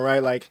segment,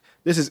 right? Like,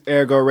 this is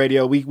Ergo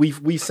Radio.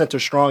 We center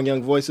strong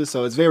young voices,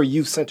 so it's a very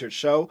youth-centered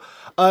show.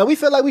 We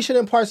feel like we should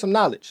impart some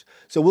knowledge.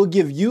 So we'll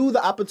give you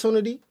the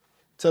opportunity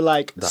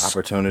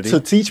to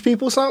teach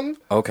people something.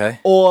 Okay.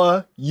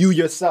 Or you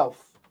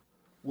yourself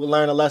will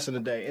learn a lesson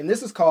today. And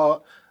this is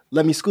called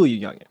Let Me School You,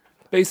 Youngin'.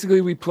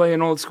 Basically, we play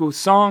an old school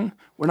song.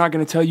 We're not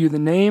going to tell you the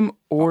name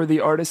or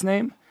the artist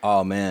name,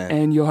 Oh man.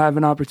 and you'll have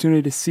an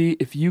opportunity to see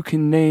if you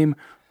can name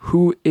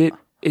who it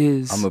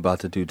is. I'm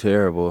about to do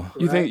terrible.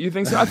 You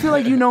think so? I feel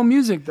like you know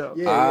music though.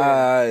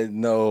 I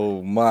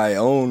know my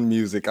own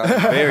music. I'm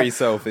very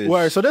selfish.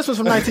 Word. So this was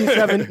from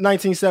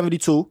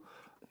 1972.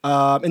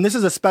 And this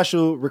is a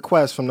special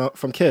request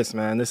from Kiss,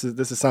 man. This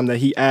is something that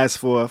he asked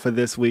for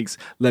this week's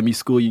Let Me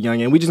School You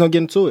Youngin'. We just gonna get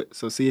into it.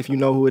 So see if you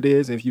know who it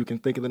is and if you can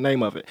think of the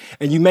name of it.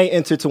 And you may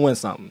enter to win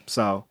something.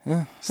 So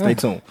stay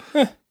tuned.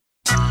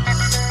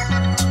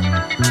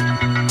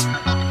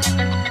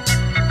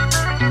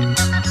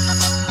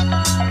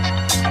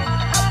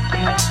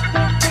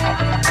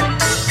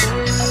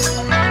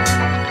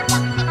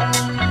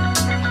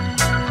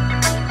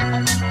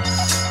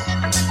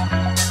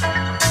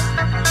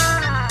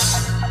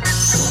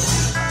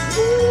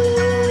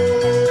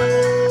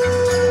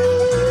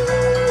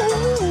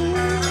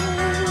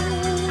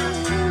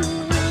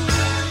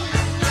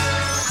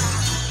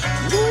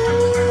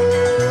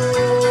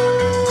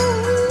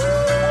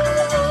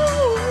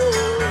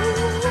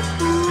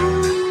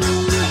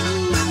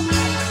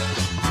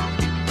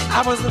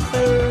 I was the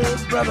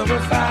third brother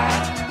of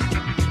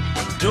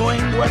five,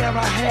 doing whatever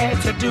I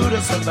had to do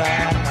to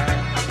survive.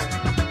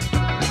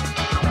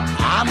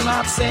 I'm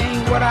not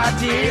saying what I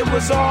did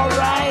was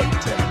alright.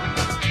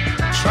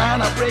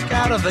 Trying to break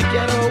out of the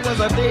ghetto was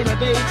a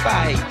day-to-day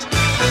fight.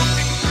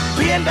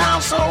 Being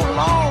down so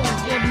long,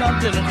 getting up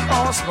didn't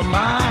cross my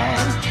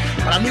mind.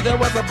 But I knew there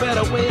was a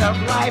better way of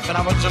life, and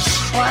I was just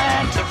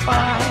trying to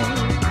find.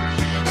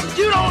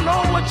 You don't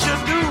know what you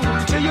do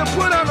till you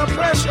put under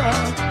pressure.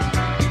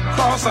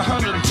 Across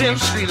 110th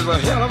Street is a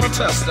hell of a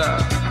tester.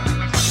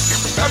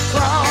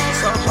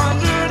 Across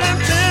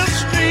 110th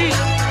Street,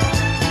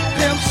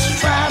 pimps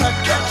trying to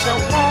catch a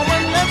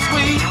woman that's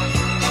weak.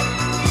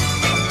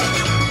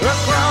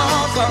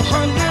 Across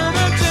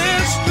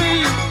 110th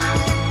Street,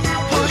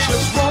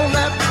 pushers won't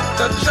let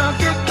the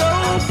junkie go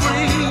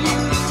free.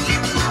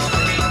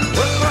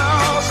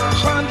 Across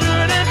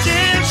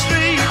 110th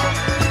Street,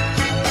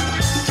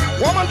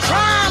 woman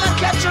trying to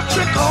catch a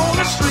trick on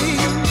the street.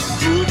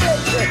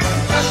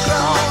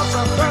 Across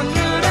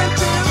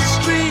 110th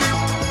Street,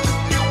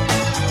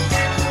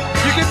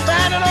 you can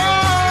find it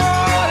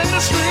all in the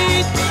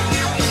street.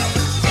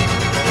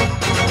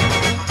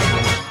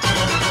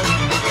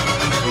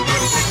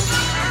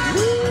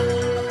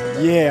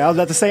 Yeah, I was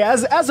about to say,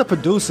 as a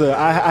producer,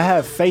 I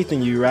have faith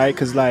in you, right?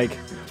 Because, like,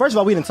 first of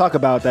all, we didn't talk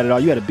about that at all.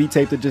 You had a beat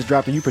tape that just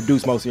dropped and you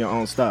produced most of your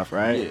own stuff,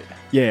 right?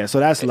 Yeah, so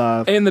that's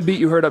love. And the beat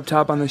you heard up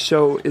top on the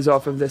show is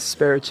off of this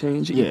Spare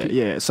Change EP.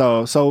 Yeah.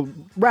 So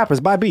rappers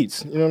buy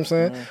beats. You know what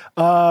I'm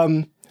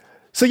saying?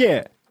 So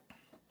yeah,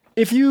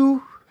 if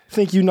you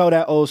think you know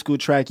that old school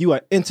track, you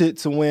are entered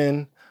to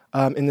win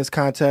in this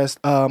contest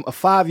a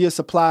 5-year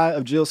supply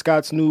of Jill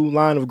Scott's new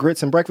line of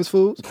grits and breakfast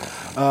foods.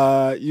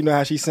 You know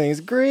how she sings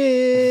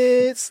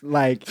grits.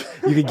 Like,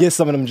 you could get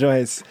some of them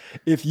joints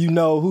if you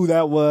know who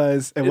that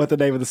was and what the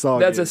name of the song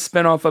That's is. a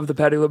spinoff of the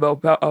Patti LaBelle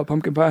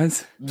pumpkin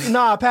pies.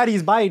 Nah,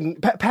 Patty's biting.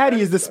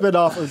 Patty is the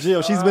spinoff of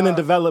Jill. She's been in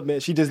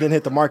development. She just didn't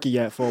hit the market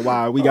yet for a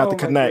while. We got the my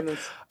connect.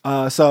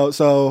 goodness.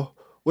 So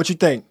what you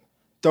think?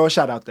 Throw a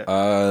shot out there.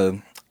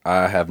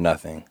 I have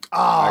nothing.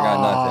 I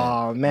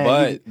got nothing. Man,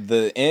 But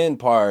the end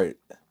part,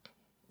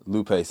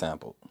 Lupe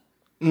sampled.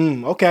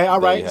 Okay, all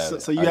There right. you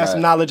have So it. you I have got-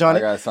 some knowledge on I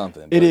it. got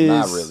something. It But is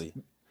not really.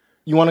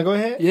 You want to go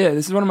ahead? Yeah,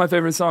 this is one of my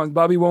favorite songs.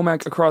 Bobby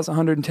Womack, Across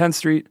 110th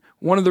Street.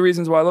 One of the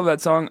reasons why I love that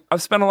song,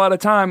 I've spent a lot of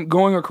time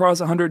going across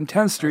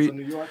 110th Street.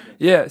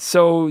 Yeah,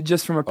 so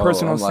just from a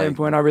personal I'm like,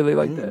 standpoint, I really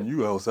like that.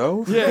 You El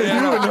South? Yeah,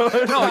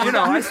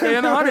 no, I stay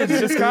in the hundreds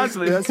just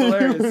constantly. That's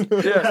hilarious.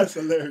 Yeah. That's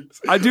hilarious.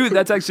 I do.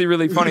 That's actually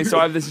really funny. So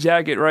I have this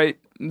jacket, right?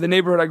 The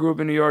neighborhood I grew up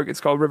in New York, it's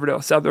called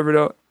Riverdale, South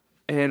Riverdale.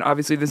 And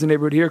obviously there's a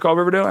neighborhood here called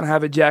Riverdale, and I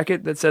have a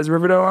jacket that says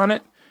Riverdale on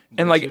it.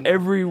 And like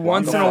every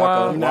once in a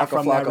while, not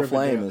from Waka that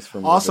Flame Riverdale. is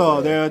from Also,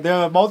 Riverdale. there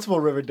are multiple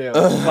Riverdale.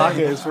 Flocka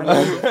is from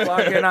Riverdale.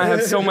 Flocka and I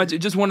have so much.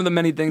 Just one of the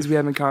many things we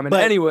have in common.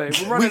 But anyway,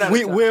 we're running out of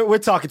time. We're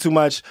talking too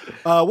much.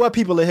 What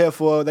people are here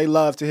for, they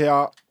love to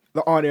hear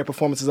the on-air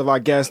performances of our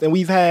guests, and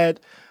we've had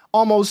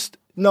almost.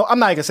 No, I'm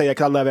not going to say that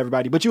because I love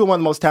everybody, but you are one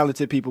of the most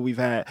talented people we've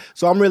had.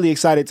 So I'm really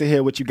excited to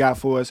hear what you got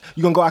for us.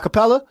 You going to go a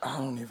cappella? I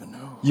don't even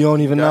know. You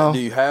don't even know? Do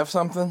you have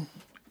something?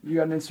 You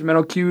got an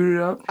instrumental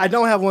queued up? I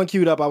don't have one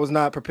queued up. I was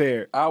not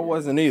prepared. I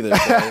wasn't either.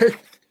 So.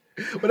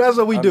 But that's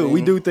what we do.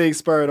 We do things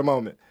spur of the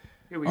moment.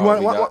 Here we Why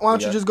go.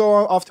 don't you just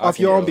go off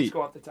your own beat?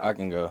 Go off the top. I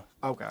can go.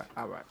 Okay,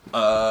 all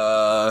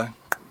right.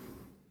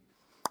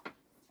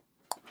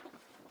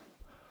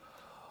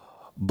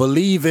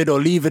 Believe it or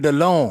leave it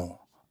alone.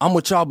 I'm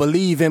what y'all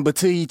believe in, but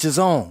to each his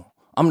own.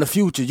 I'm the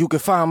future. You can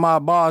find my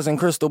bars in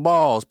crystal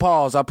balls.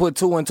 Pause. I put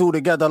 2 and 2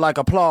 together like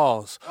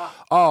applause.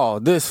 Oh,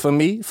 this for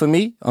me.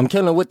 I'm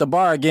killing with the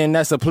bar again.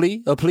 That's a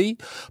plea.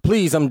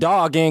 Please, I'm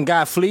dogging.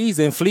 Got fleas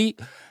and fleet.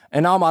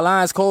 And all my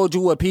lines cold,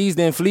 you appeased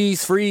and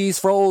fleas, freeze,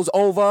 froze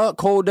over,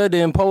 colder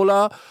than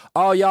polar.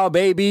 All y'all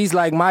babies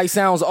like Mike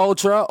sounds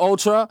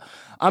ultra.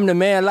 I'm the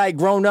man like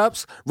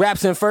grown-ups.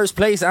 Raps in first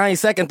place. I ain't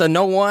second to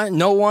no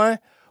one.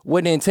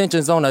 With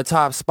intentions on the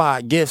top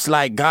spot, gifts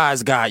like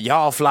God's got.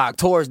 Y'all flock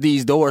towards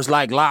these doors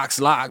like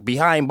locks lock.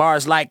 Behind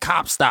bars like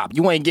cop stop.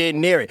 You ain't getting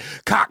near it.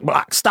 Cock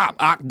block, stop.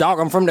 Dog,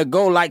 I'm from the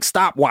go like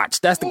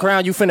stopwatch. That's the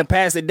crown, you finna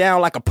pass it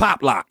down like a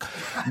pop lock.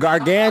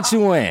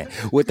 Gargantuan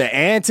with the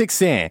antics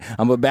in.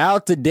 I'm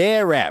about to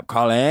dare rap.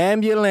 Call an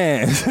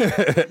ambulance.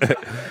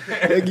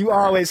 You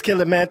always kill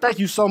it, man. Thank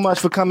you so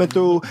much for coming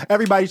through.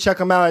 Everybody check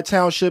them out at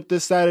Township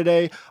this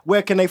Saturday.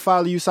 Where can they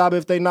follow you, Saba,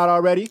 if they not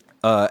already?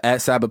 At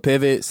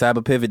Sabapivot,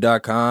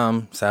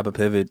 sabapivot.com,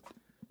 Sabapivot.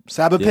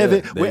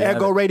 Sabapivot with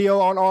Ergo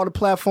Radio on all the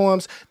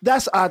platforms.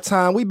 That's our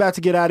time. We about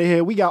to get out of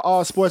here. We got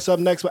All Sports up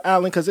next with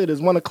Alan because it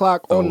is 1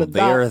 o'clock on the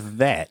dot.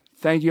 That.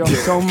 Thank you all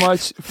so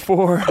much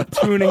for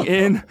tuning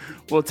in.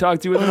 We'll talk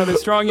to you with another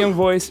strong young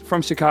voice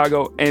from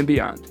Chicago and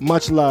beyond.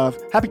 Much love.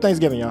 Happy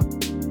Thanksgiving, y'all.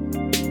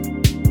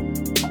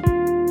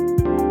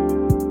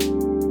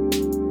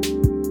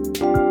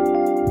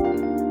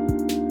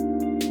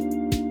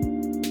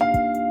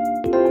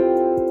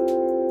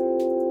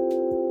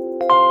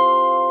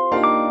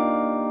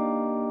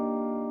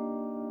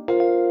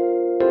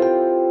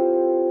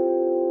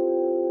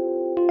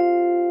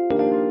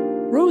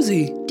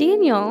 Rosie.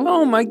 Daniel.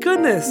 Oh my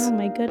goodness. Oh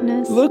my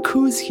goodness. Look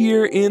who's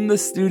here in the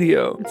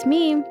studio. It's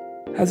me.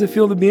 How's it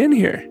feel to be in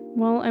here?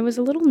 Well, I was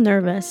a little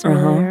nervous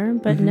earlier,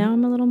 but now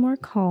I'm a little more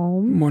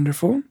calm.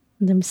 Wonderful.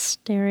 And I'm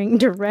staring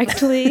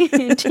directly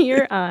into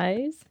your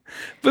eyes.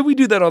 But we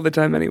do that all the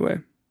time anyway.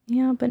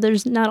 Yeah, but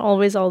there's not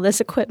always all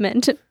this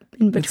equipment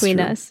in between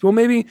us. Well,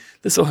 maybe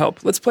this will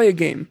help. Let's play a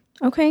game.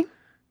 Okay.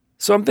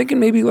 So I'm thinking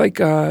maybe like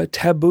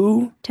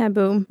Taboo.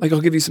 Taboo. Like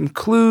I'll give you some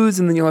clues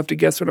and then you'll have to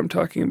guess what I'm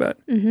talking about.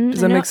 Mm-hmm.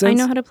 Does that make sense? I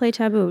know how to play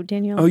Taboo,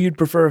 Daniel. Oh, you'd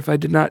prefer if I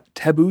did not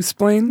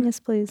taboo-splain? Yes,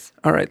 please.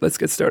 All right, let's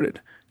get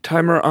started.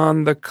 Timer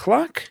on the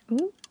clock.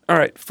 Ooh. All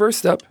right,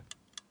 first up.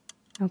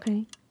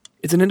 Okay.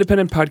 It's an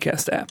independent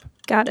podcast app.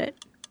 Got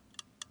it.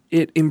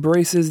 It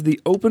embraces the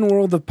open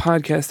world of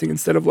podcasting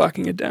instead of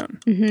locking it down.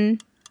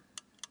 Mm-hmm.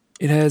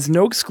 It has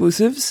no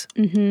exclusives.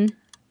 Mm-hmm.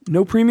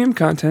 No premium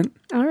content.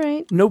 All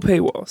right. No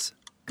paywalls.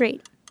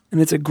 Great.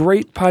 And it's a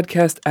great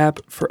podcast app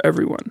for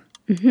everyone.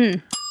 Mm-hmm.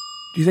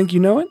 Do you think you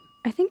know it?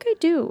 I think I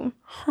do.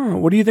 Huh,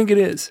 what do you think it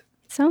is?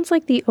 It sounds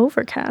like the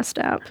Overcast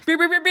app.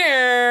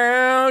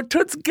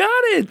 Toots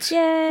got it!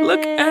 Yay!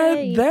 Look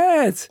at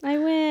that! I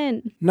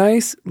win.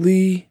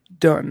 Nicely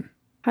done.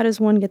 How does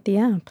one get the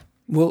app?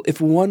 Well,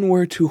 if one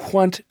were to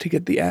want to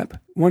get the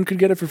app, one could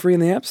get it for free in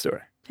the App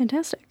Store.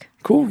 Fantastic.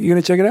 Cool. You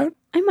gonna check it out?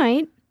 I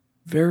might.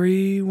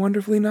 Very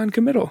wonderfully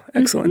non-committal.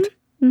 Excellent.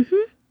 Mm-hmm.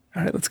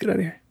 All right, let's get out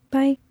of here.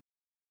 Bye.